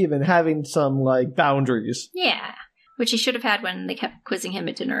for Steven, having some, like, boundaries. Yeah. Which he should have had when they kept quizzing him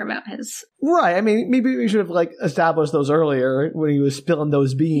at dinner about his... Right, I mean, maybe we should have, like, established those earlier when he was spilling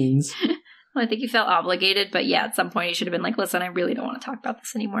those beans. Well, I think he felt obligated, but yeah, at some point he should have been like, listen, I really don't want to talk about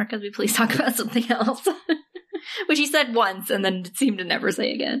this anymore. Could we please talk about something else? Which he said once and then seemed to never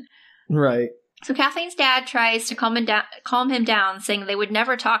say again. Right. So Kathleen's dad tries to calm him down, saying they would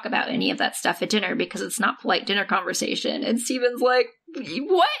never talk about any of that stuff at dinner because it's not polite dinner conversation. And Steven's like,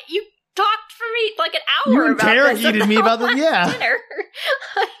 what? You talked for me like an hour you about this. You interrogated me about this, yeah. Dinner.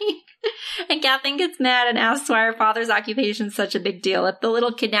 And Kathleen gets mad and asks why her father's occupation is such a big deal. If the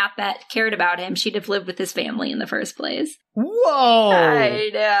little kidnappette cared about him, she'd have lived with his family in the first place. Whoa! I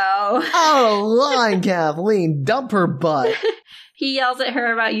know. Out of line, Kathleen. Dump her butt. He yells at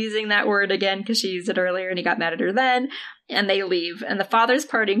her about using that word again because she used it earlier and he got mad at her then. And they leave. And the father's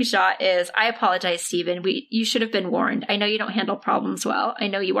parting shot is, I apologize, Steven. You should have been warned. I know you don't handle problems well. I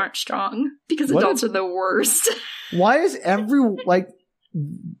know you aren't strong. Because adults are the worst. Why is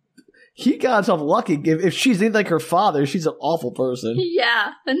he got himself lucky. If she's anything like her father, she's an awful person.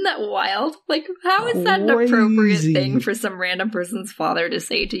 Yeah. Isn't that wild? Like, how is that an appropriate thing for some random person's father to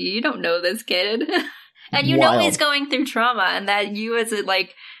say to you? You don't know this kid. And you know he's going through trauma, and that you as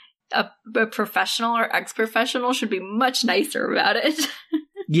a professional or ex-professional should be much nicer about it.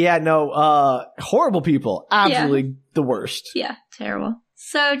 Yeah, no, horrible people. Absolutely the worst. Yeah, terrible.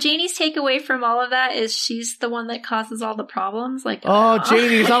 So Janie's takeaway from all of that is she's the one that causes all the problems. Like,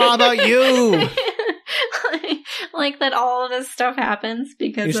 Janie, it's not all about you. like that all of this stuff happens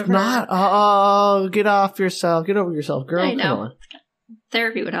because of her. It's not. Get off yourself. Get over yourself, girl. I know. Come on.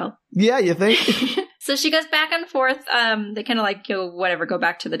 Therapy would help. Yeah, you think? So she goes back and forth. They kind of go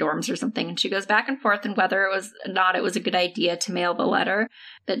back to the dorms or something. And she goes back and forth on whether it was a good idea to mail the letter.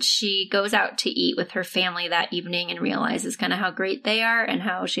 But she goes out to eat with her family that evening and realizes kind of how great they are and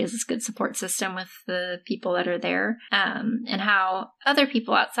how she has this good support system with the people that are there. And how other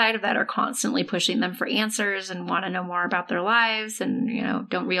people outside of that are constantly pushing them for answers and want to know more about their lives and,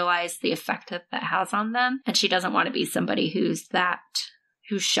 don't realize the effect that has on them. And she doesn't want to be somebody who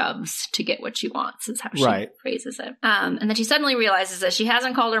shoves to get what she wants, is how she phrases it. And then she suddenly realizes that she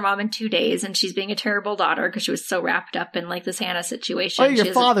hasn't called her mom in 2 days, and she's being a terrible daughter because she was so wrapped up in this Hannah situation. Oh,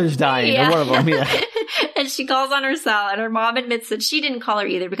 your father's dying, or one of them, yeah. And she calls on her cell, and her mom admits that she didn't call her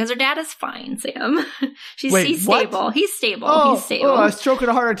either because her dad is fine, Sam. He's stable. What? He's stable. He's stable. A stroke and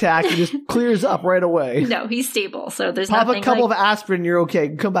a heart attack, he just clears up right away. No, he's stable. So there's Pop nothing a couple of aspirin, you're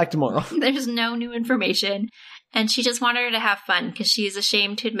okay. Come back tomorrow. There's no new information. And she just wanted her to have fun because she is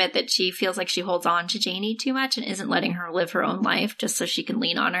ashamed to admit that she feels like she holds on to Janie too much and isn't letting her live her own life just so she can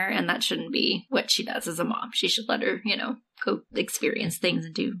lean on her. And that shouldn't be what she does as a mom. She should let her, go experience things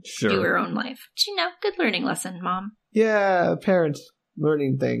and do her own life. But, good learning lesson, Mom. Yeah, parents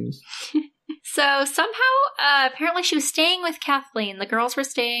learning things. So somehow, apparently she was staying with Kathleen. The girls were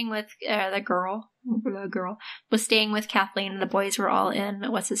staying with, the girl was staying with Kathleen and the boys were all in,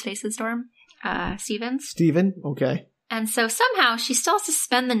 what's-his-face's dorm? Steven, okay. And so somehow she still has to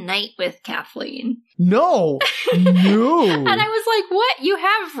spend the night with Kathleen. No. And I was like, what? You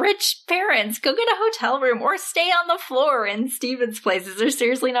have rich parents. Go get a hotel room or stay on the floor in Steven's place. Is there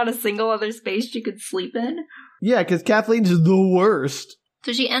seriously not a single other space you could sleep in? Yeah, because Kathleen's the worst.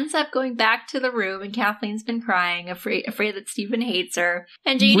 So she ends up going back to the room and Kathleen's been crying, afraid that Steven hates her.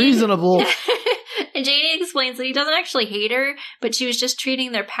 And Janie... Reasonable. And Janie explains that he doesn't actually hate her, but she was just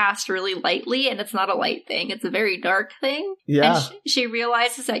treating their past really lightly, and it's not a light thing. It's a very dark thing. Yeah. And she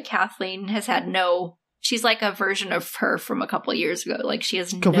realizes that Kathleen has had no she's like a version of her from a couple of years ago. Like she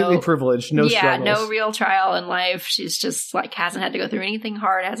has completely privileged, no struggles. No real trial in life. She's just like hasn't had to go through anything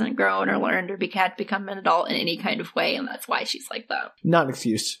hard, hasn't grown or learned or had to become an adult in any kind of way, and that's why she's like that. Not an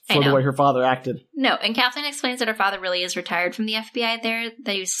excuse for the way her father acted. No, and Kathleen explains that her father really is retired from the FBI there,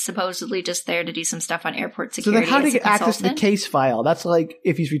 that he's supposedly just there to do some stuff on airport security. So then how did he get access to the case file? That's like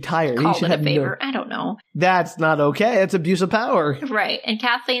if he's retired. Called he should it have a favor. I don't know. That's not okay. That's abuse of power. Right. And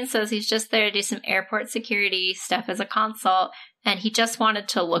Kathleen says he's just there to do some airport security stuff as a consult, and he just wanted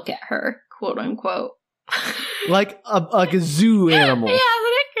to look at her, quote unquote. Like a zoo animal. Yeah,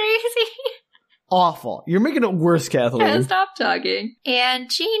 isn't it crazy? Awful. You're making it worse, Kathleen. Yeah, stop talking. And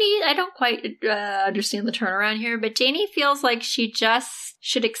Janie, I don't quite understand the turnaround here, but Janie feels like she just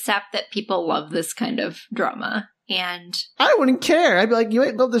should accept that people love this kind of drama. And I wouldn't care. I'd be like, you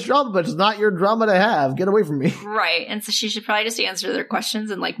ain't love this drama, but it's not your drama to have. Get away from me. Right. And so she should probably just answer their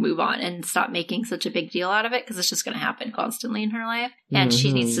questions and like move on and stop making such a big deal out of it, because it's just going to happen constantly in her life. And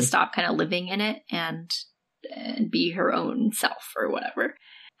she needs to stop kind of living in it and be her own self or whatever.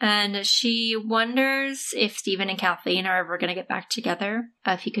 And she wonders if Stephen and Kathleen are ever going to get back together,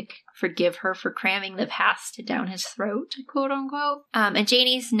 if he could forgive her for cramming the past down his throat, quote unquote. And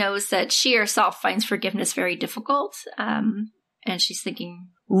Janie knows that she herself finds forgiveness very difficult. And she's thinking...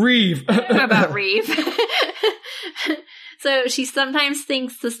 Reeve! about Reeve. So she sometimes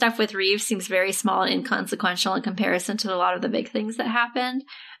thinks the stuff with Reeve seems very small and inconsequential in comparison to a lot of the big things that happened.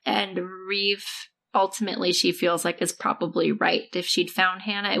 And Reeve... ultimately, she feels like is probably right. If she'd found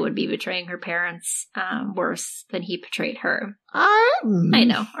Hannah, it would be betraying her parents worse than he betrayed her. I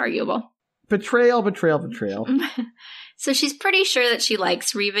know, arguable. Betrayal. So she's pretty sure that she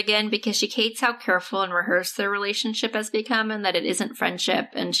likes Reeve again because she hates how careful and rehearsed their relationship has become, and that it isn't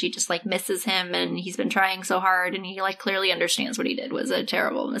friendship, and she just like misses him, and he's been trying so hard, and he like clearly understands what he did was a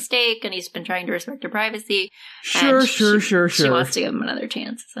terrible mistake, and he's been trying to respect her privacy. Sure. She wants to give him another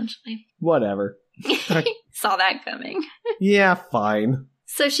chance, essentially. Whatever. Saw that coming. Yeah, fine.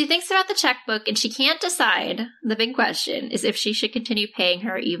 So she thinks about the checkbook, and she can't decide. The big question is if she should continue paying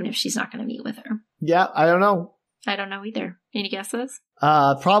her even if she's not going to meet with her. Yeah, I don't know. I don't know either. Any guesses?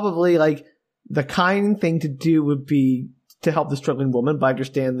 Probably like the kind thing to do would be to help the struggling woman, but I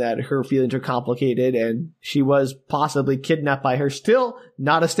understand that her feelings are complicated and she was possibly kidnapped by her. Still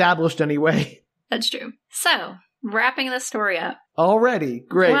not established anyway. That's true. So, wrapping the story up. Already.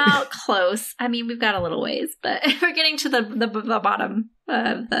 Great. Well, close. I mean, we've got a little ways, but we're getting to the bottom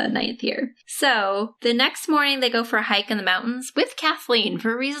of the ninth here. So, the next morning they go for a hike in the mountains with Kathleen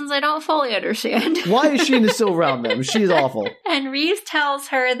for reasons I don't fully understand. Why is she still around them? She's awful. And Reeves tells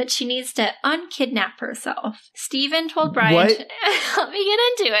her that she needs to unkidnap herself. Stephen told Brian, what? Let me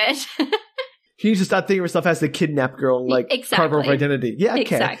get into it. She needs to stop thinking of herself as the kidnapped girl and like carve her identity. Yeah, okay.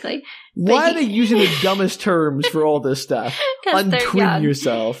 Exactly. Why are they using the dumbest terms for all this stuff? Untwin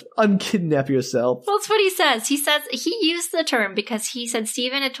yourself. Unkidnap yourself. Well, that's what he says. He used the term because he said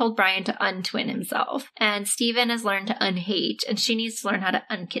Stephen had told Brian to untwin himself. And Stephen has learned to unhate, and she needs to learn how to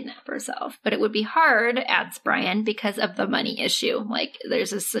unkidnap herself. But it would be hard, adds Brian, because of the money issue. Like, there's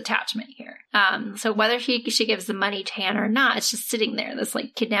this attachment here. So whether she gives the money to Hannah or not, it's just sitting there. This,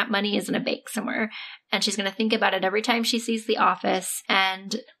 like, kidnapped money is in a bank somewhere. And she's going to think about it every time she sees The Office.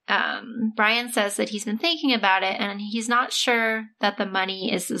 And Brian says that he's been thinking about it, and he's not sure that the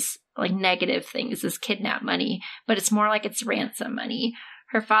money is this like negative thing, is this kidnap money, but it's more like it's ransom money.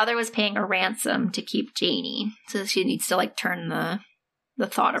 Her father was paying a ransom to keep Janie, so she needs to like turn the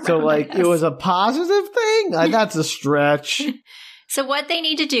thought around. So like it was a positive thing? That's a stretch. So what they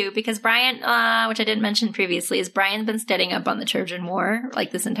need to do, because Brian, which I didn't mention previously, is Brian's been studying up on the Trojan War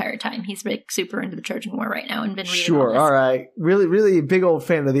like this entire time. He's like super into the Trojan War right now and been reading Sure, all right. Really, really big old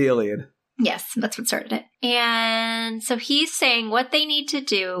fan of the Iliad. Yes, that's what started it. And so he's saying what they need to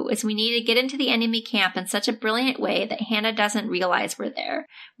do is we need to get into the enemy camp in such a brilliant way that Hannah doesn't realize we're there.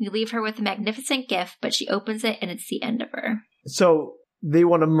 We leave her with a magnificent gift, but she opens it and it's the end of her. So they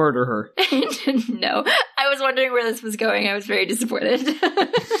want to murder her. No. I was wondering where this was going. I was very disappointed.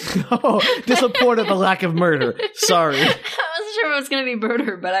 Oh, disappointed the lack of murder. Sorry. I wasn't sure it was going to be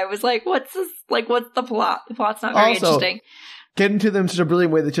murder, but I was like, what's this? Like, what's the plot? The plot's not very interesting. Get into them in such a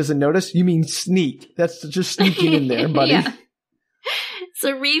brilliant way that she doesn't notice? You mean sneak. That's just sneaking in there, buddy. Yeah.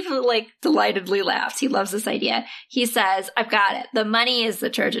 So Reeve, like, delightedly laughs. He loves this idea. He says, I've got it. The money is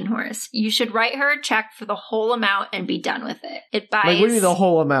the Trojan horse. You should write her a check for the whole amount and be done with it. It buys... Like, what do you mean the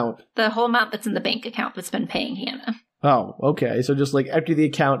whole amount? The whole amount that's in the bank account that's been paying Hannah. Oh, okay. So just like empty the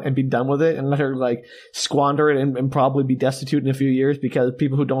account and be done with it and let her like squander it and probably be destitute in a few years because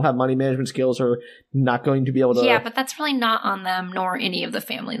people who don't have money management skills are not going to be able to. Yeah, but that's really not on them nor any of the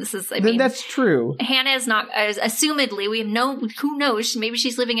family. This is, I mean, that's true. Hannah is not, assumedly, we have who knows, maybe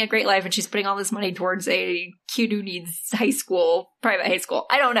she's living a great life and she's putting all this money towards a kid who needs private high school.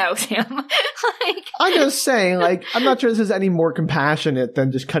 I don't know, Sam. I'm just saying, like, I'm not sure this is any more compassionate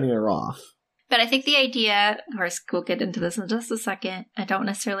than just cutting her off. But I think the idea, of course, we'll get into this in just a second. I don't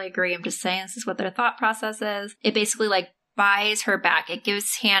necessarily agree. I'm just saying this is what their thought process is. It basically like buys her back. It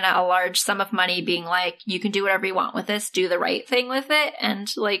gives Hannah a large sum of money being like, you can do whatever you want with this, do the right thing with it,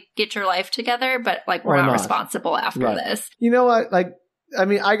 and like get your life together. But like, we're not responsible after this. You know what? Like, I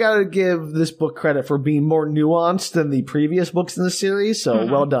mean, I gotta give this book credit for being more nuanced than the previous books in the series, so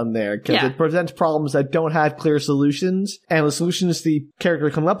well done there, because it presents problems that don't have clear solutions, and the solutions the character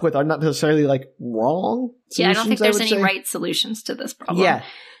come up with are not necessarily, like, wrong Yeah, I don't think there's any right solutions to this problem. Yeah.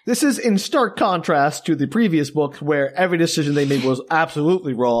 This is in stark contrast to the previous book, where every decision they made was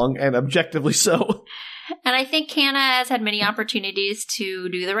absolutely wrong, and objectively so. And I think Hannah has had many opportunities to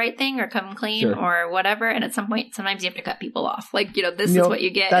do the right thing or come clean or whatever. And at some point, sometimes you have to cut people off. Like, this is what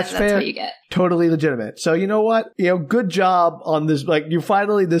you get. That's what you get. Totally legitimate. So you know what? Good job on this. Like,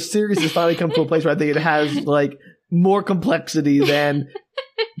 this series has finally come to a place where I think it has, like, more complexity than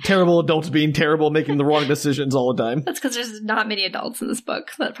terrible adults being terrible, making the wrong decisions all the time. That's because there's not many adults in this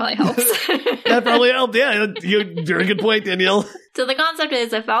book. That probably helps. That probably helped. Yeah, very good point, Danielle. So the concept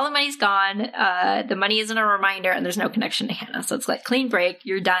is if all the money's gone, the money isn't a reminder and there's no connection to Hannah. So it's like clean break.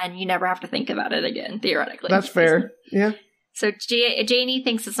 You're done. You never have to think about it again, theoretically. That's fair. Yeah. So Janie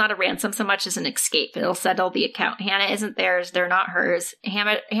thinks it's not a ransom so much as an escape. It'll settle the account. Hannah isn't theirs. They're not hers.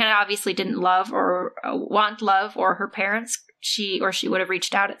 Hannah obviously didn't love or want love or her parents. She would have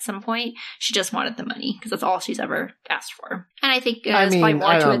reached out at some point. She just wanted the money because that's all she's ever asked for. And I think there's probably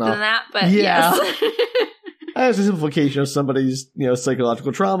more to it than that, but yes. That's a simplification of somebody's,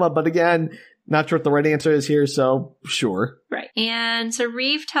 psychological trauma. But again, not sure what the right answer is here, so sure. Right. And so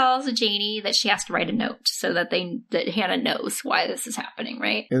Reeve tells Janie that she has to write a note so that Hannah knows why this is happening,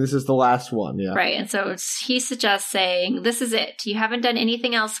 right? And this is the last one, yeah. Right. And so he suggests saying, this is it. You haven't done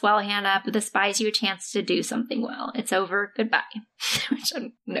anything else well, Hannah, but this buys you a chance to do something well. It's over. Goodbye. Which I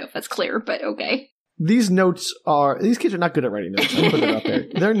don't know if that's clear, but okay. These kids are not good at writing notes. I'm putting it out there.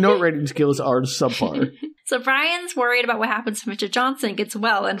 Their note writing skills are subpar. So Brian's worried about what happens if Mr. Johnson gets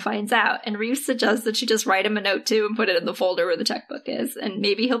well and finds out. And Reeves suggests that she just write him a note too and put it in the folder where the checkbook is. And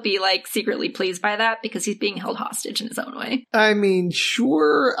maybe he'll be like secretly pleased by that because he's being held hostage in his own way. I mean,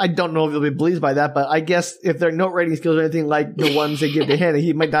 sure. I don't know if he'll be pleased by that, but I guess if their note writing skills are anything like the ones they give to Hannah,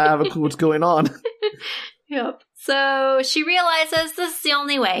 he might not have a clue what's going on. Yep. So she realizes this is the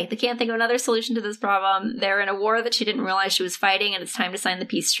only way. They can't think of another solution to this problem. They're in a war that she didn't realize she was fighting, and it's time to sign the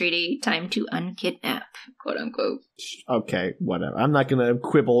peace treaty. Time to unkidnap, quote unquote. Okay, whatever. I'm not going to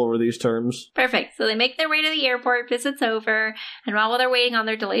quibble over these terms. Perfect. So they make their way to the airport, visit's over, and while they're waiting on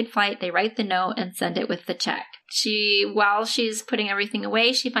their delayed flight, they write the note and send it with the check. While she's putting everything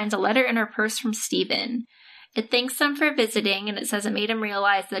away, she finds a letter in her purse from Stephen. It thanks him for visiting, and it says it made him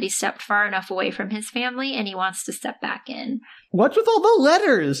realize that he stepped far enough away from his family, and he wants to step back in. What's with all the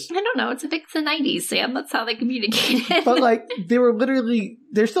letters? I don't know. It's the 90s, Sam. That's how they communicated. But,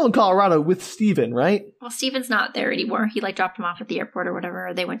 they're still in Colorado with Steven, right? Well, Steven's not there anymore. He, dropped him off at the airport or whatever,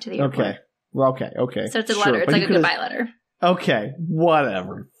 or they went to the airport. Okay. Well, okay. So it's a letter. It's like a goodbye letter. Okay.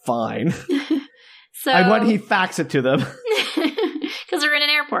 Whatever. Fine. So why didn't he fax it to them? Because they're in an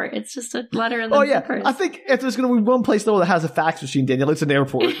airport. It's just a letter in the purse. I think if there's going to be one place though that has a fax machine, Danielle, it's an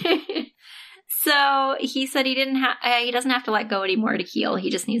airport. So he said he doesn't have to let go anymore to heal. He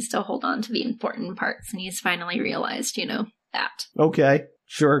just needs to hold on to the important parts, and he's finally realized, that. Okay,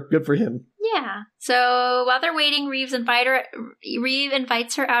 sure, good for him. Yeah. So while they're waiting, Reeve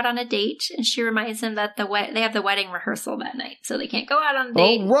invites her out on a date, and she reminds him that they have the wedding rehearsal that night, so they can't go out on a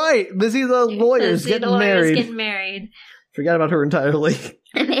date. Oh, right. Lizzie the lawyer's getting married. Forgot about her entirely.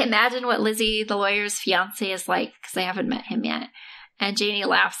 And they imagine what Lizzie, the lawyer's fiance, is like, because they haven't met him yet. And Janie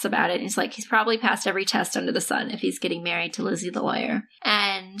laughs about it, and he's like, he's probably passed every test under the sun if he's getting married to Lizzie, the lawyer.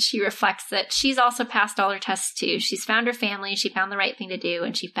 And she reflects that she's also passed all her tests too. She's found her family, she found the right thing to do,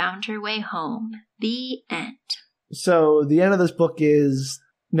 and she found her way home. The end. So the end of this book is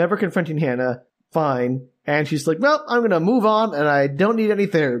never confronting Hannah, fine. And she's like, well, I'm going to move on, and I don't need any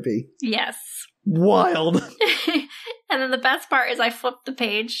therapy. Yes. Wild. And then the best part is I flipped the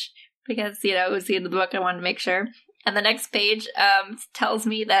page because, it was the end of the book. I wanted to make sure. And the next page tells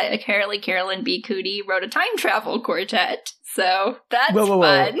me that Carolyn B. Cootie wrote a time travel quartet. So that's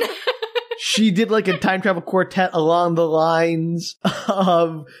fun. she did like a time travel quartet along the lines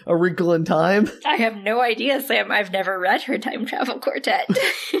of A Wrinkle in Time. I have no idea, Sam. I've never read her time travel quartet.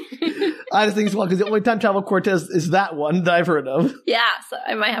 I just think it's one because the only time travel quartet is that one that I've heard of. Yeah, so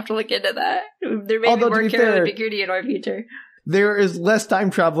I might have to look into that. There may Although, be more to be Carolyn fair, Bicudi in our future. there is less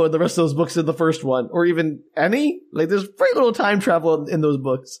time travel in the rest of those books than the first one, or even any. Like, there's very little time travel in those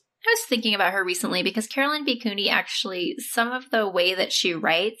books. I was thinking about her recently because Carolyn Bicudi actually, some of the way that she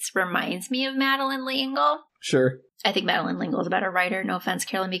writes reminds me of Madeleine L'Engle. Sure. I think Madeleine L'Engle is a better writer. No offense,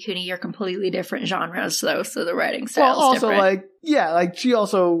 Carolyn Bicudi, you're completely different genres, though, so the writing style is different. Well, also, she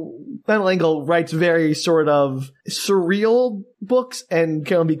also, Madeleine L'Engle writes very sort of surreal books, and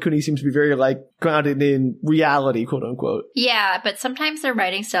Carolyn Bicudi seems to be very, grounded in reality, quote unquote. Yeah, but sometimes their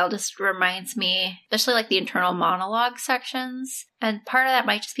writing style just reminds me, especially the internal monologue sections, and part of that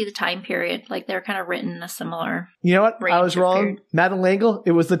might just be the time period. They're kind of written in a similar You know what? I was wrong. Period. Madeleine L'Engle,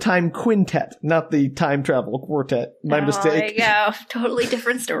 it was the time quintet, not the time travel quartet. My mistake. There you go. Totally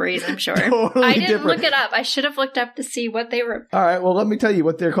different stories, I'm sure. Totally I didn't different. look it up. I should have looked up to see what they were. All right, well, let me tell you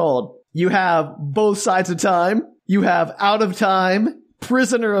what they're called. You have Both Sides of Time, you have Out of Time,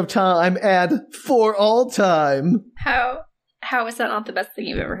 Prisoner of Time, and For All Time. How is that not the best thing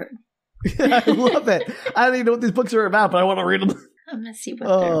you've ever heard? I love it. I don't even know what these books are about, but I want to read them. I'm going to see what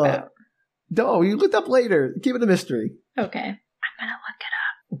they're about. No, you look up later. Keep it a mystery. Okay. I'm going to look it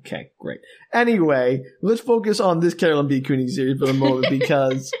up. Okay, great. Anyway, let's focus on this Carolyn Bicudi series for the moment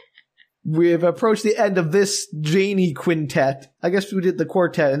because we've approached the end of this Janie quintet. I guess we did the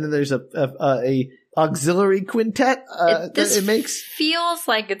quartet, and then there's a auxiliary quintet. This feels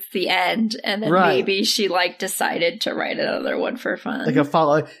like it's the end, and then maybe she decided to write another one for fun. Like a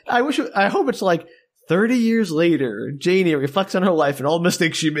follow. I hope it's 30 years later, Janie reflects on her life and all the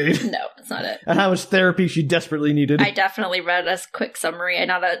mistakes she made. No, that's not it. And how much therapy she desperately needed. I definitely read a quick summary.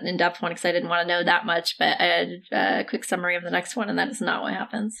 Not an in-depth one because I didn't want to know that much, but I had a quick summary of the next one, and that is not what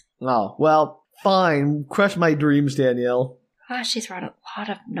happens. Oh, well, fine. Crush my dreams, Danielle. Gosh, she's read a lot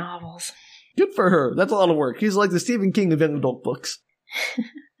of novels. Good for her. That's a lot of work. She's like the Stephen King of adult books.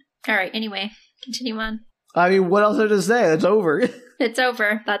 All right, anyway, continue on. I mean, what else is there to say? It's over. It's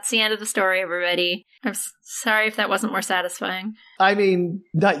over. That's the end of the story, everybody. I'm sorry if that wasn't more satisfying. I mean,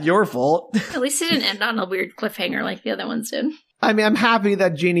 not your fault. At least it didn't end on a weird cliffhanger like the other ones did. I mean, I'm happy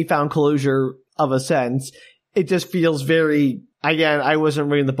that Janie found closure of a sense. It just feels very... Again, I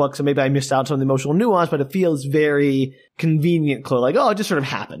wasn't reading the book, so maybe I missed out on the emotional nuance, but it feels very convenient, it just sort of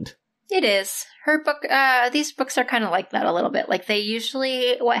happened. It is. Her book, these books are kind of like that a little bit. They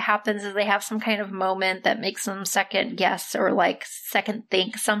usually, what happens is they have some kind of moment that makes them second guess or second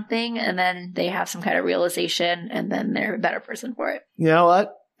think something, and then they have some kind of realization, and then they're a better person for it. You know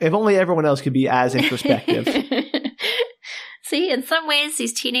what? If only everyone else could be as introspective. See, in some ways,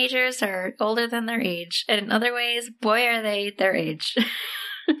 these teenagers are older than their age, and in other ways, boy, are they their age.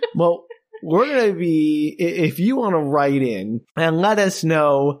 Well, we're going to be, if you want to write in and let us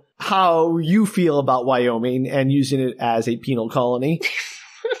know how you feel about Wyoming and using it as a penal colony.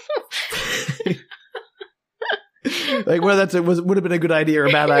 Whether that would have been a good idea or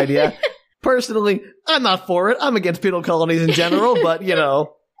a bad idea. Personally, I'm not for it. I'm against penal colonies in general, but,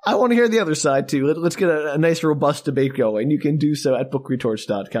 I want to hear the other side, too. Let's get a nice, robust debate going. You can do so at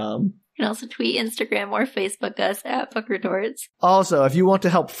bookretorts.com. You can also tweet, Instagram, or Facebook us at Book Retorts. Also, if you want to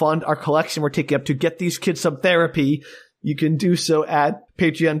help fund our collection we're taking up to get these kids some therapy, you can do so at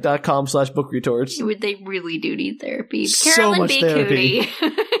patreon.com/bookretorts. They really do need therapy. So Carolyn much Bicudi.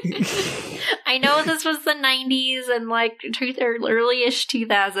 therapy. I know this was the 90s and early-ish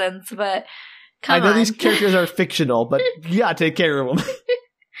 2000s, but come on. I know these characters are fictional, but you gotta take care of them.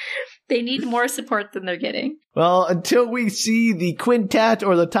 They need more support than they're getting. Well, until we see the quintet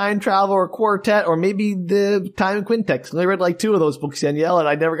or the time travel or quartet or maybe the time quintet. I read 2 of those books, Danielle, and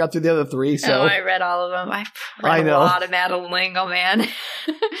I never got through the other 3. So I read all of them. I read a lot of Madeleine L'Engle, man.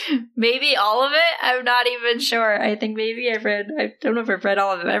 Maybe all of it? I'm not even sure. I think maybe I don't know if I've read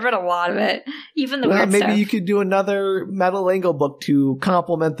all of it. I've read a lot of it. Even the weird stuff. Maybe you could do another Madeleine L'Engle book to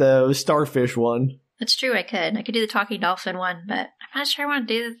complement the Starfish one. It's true, I could. I could do the Talking Dolphin one, but I'm not sure I want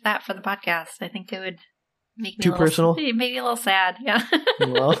to do that for the podcast. I think it would make me personal? Maybe a little sad, yeah.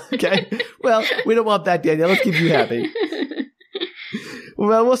 Well, okay. Well, we don't want that, Danielle. Let's keep you happy.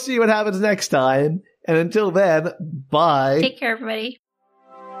 Well, we'll see what happens next time. And until then, bye. Take care, everybody.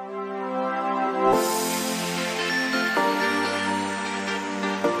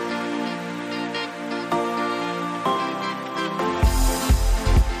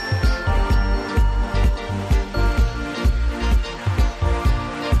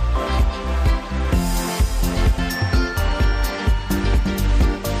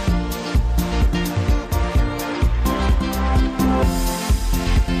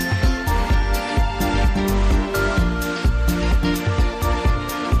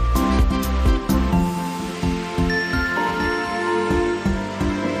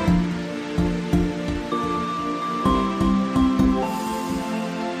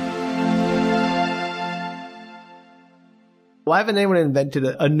 Why haven't anyone invented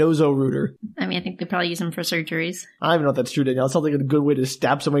a noso-rooter? I mean, I think they probably use them for surgeries. I don't even know if that's true, Danielle. It sounds like a good way to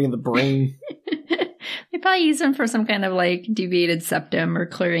stab somebody in the brain. They probably use them for some kind of like deviated septum or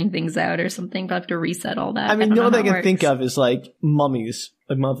clearing things out or something. But have to reset all that. I mean, the only thing I can works. think of is like mummies,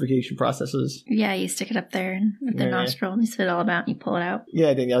 like mummification processes. Yeah, you stick it up there and with the nostril and you spit it all about and you pull it out.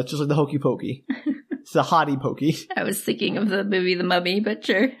 Yeah, Danielle, it's just like the hokey pokey. It's the hottie pokey. I was thinking of the movie The Mummy, but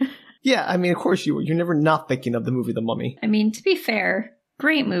sure. Yeah, I mean, of course you were. You're never not thinking of the movie The Mummy. I mean, to be fair,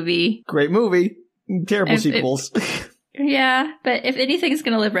 great movie. Great movie. Terrible sequels. Yeah, but if anything's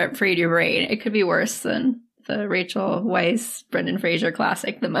going to live rent free in your brain, it could be worse than the Rachel Weisz, Brendan Fraser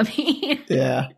classic, The Mummy. Yeah.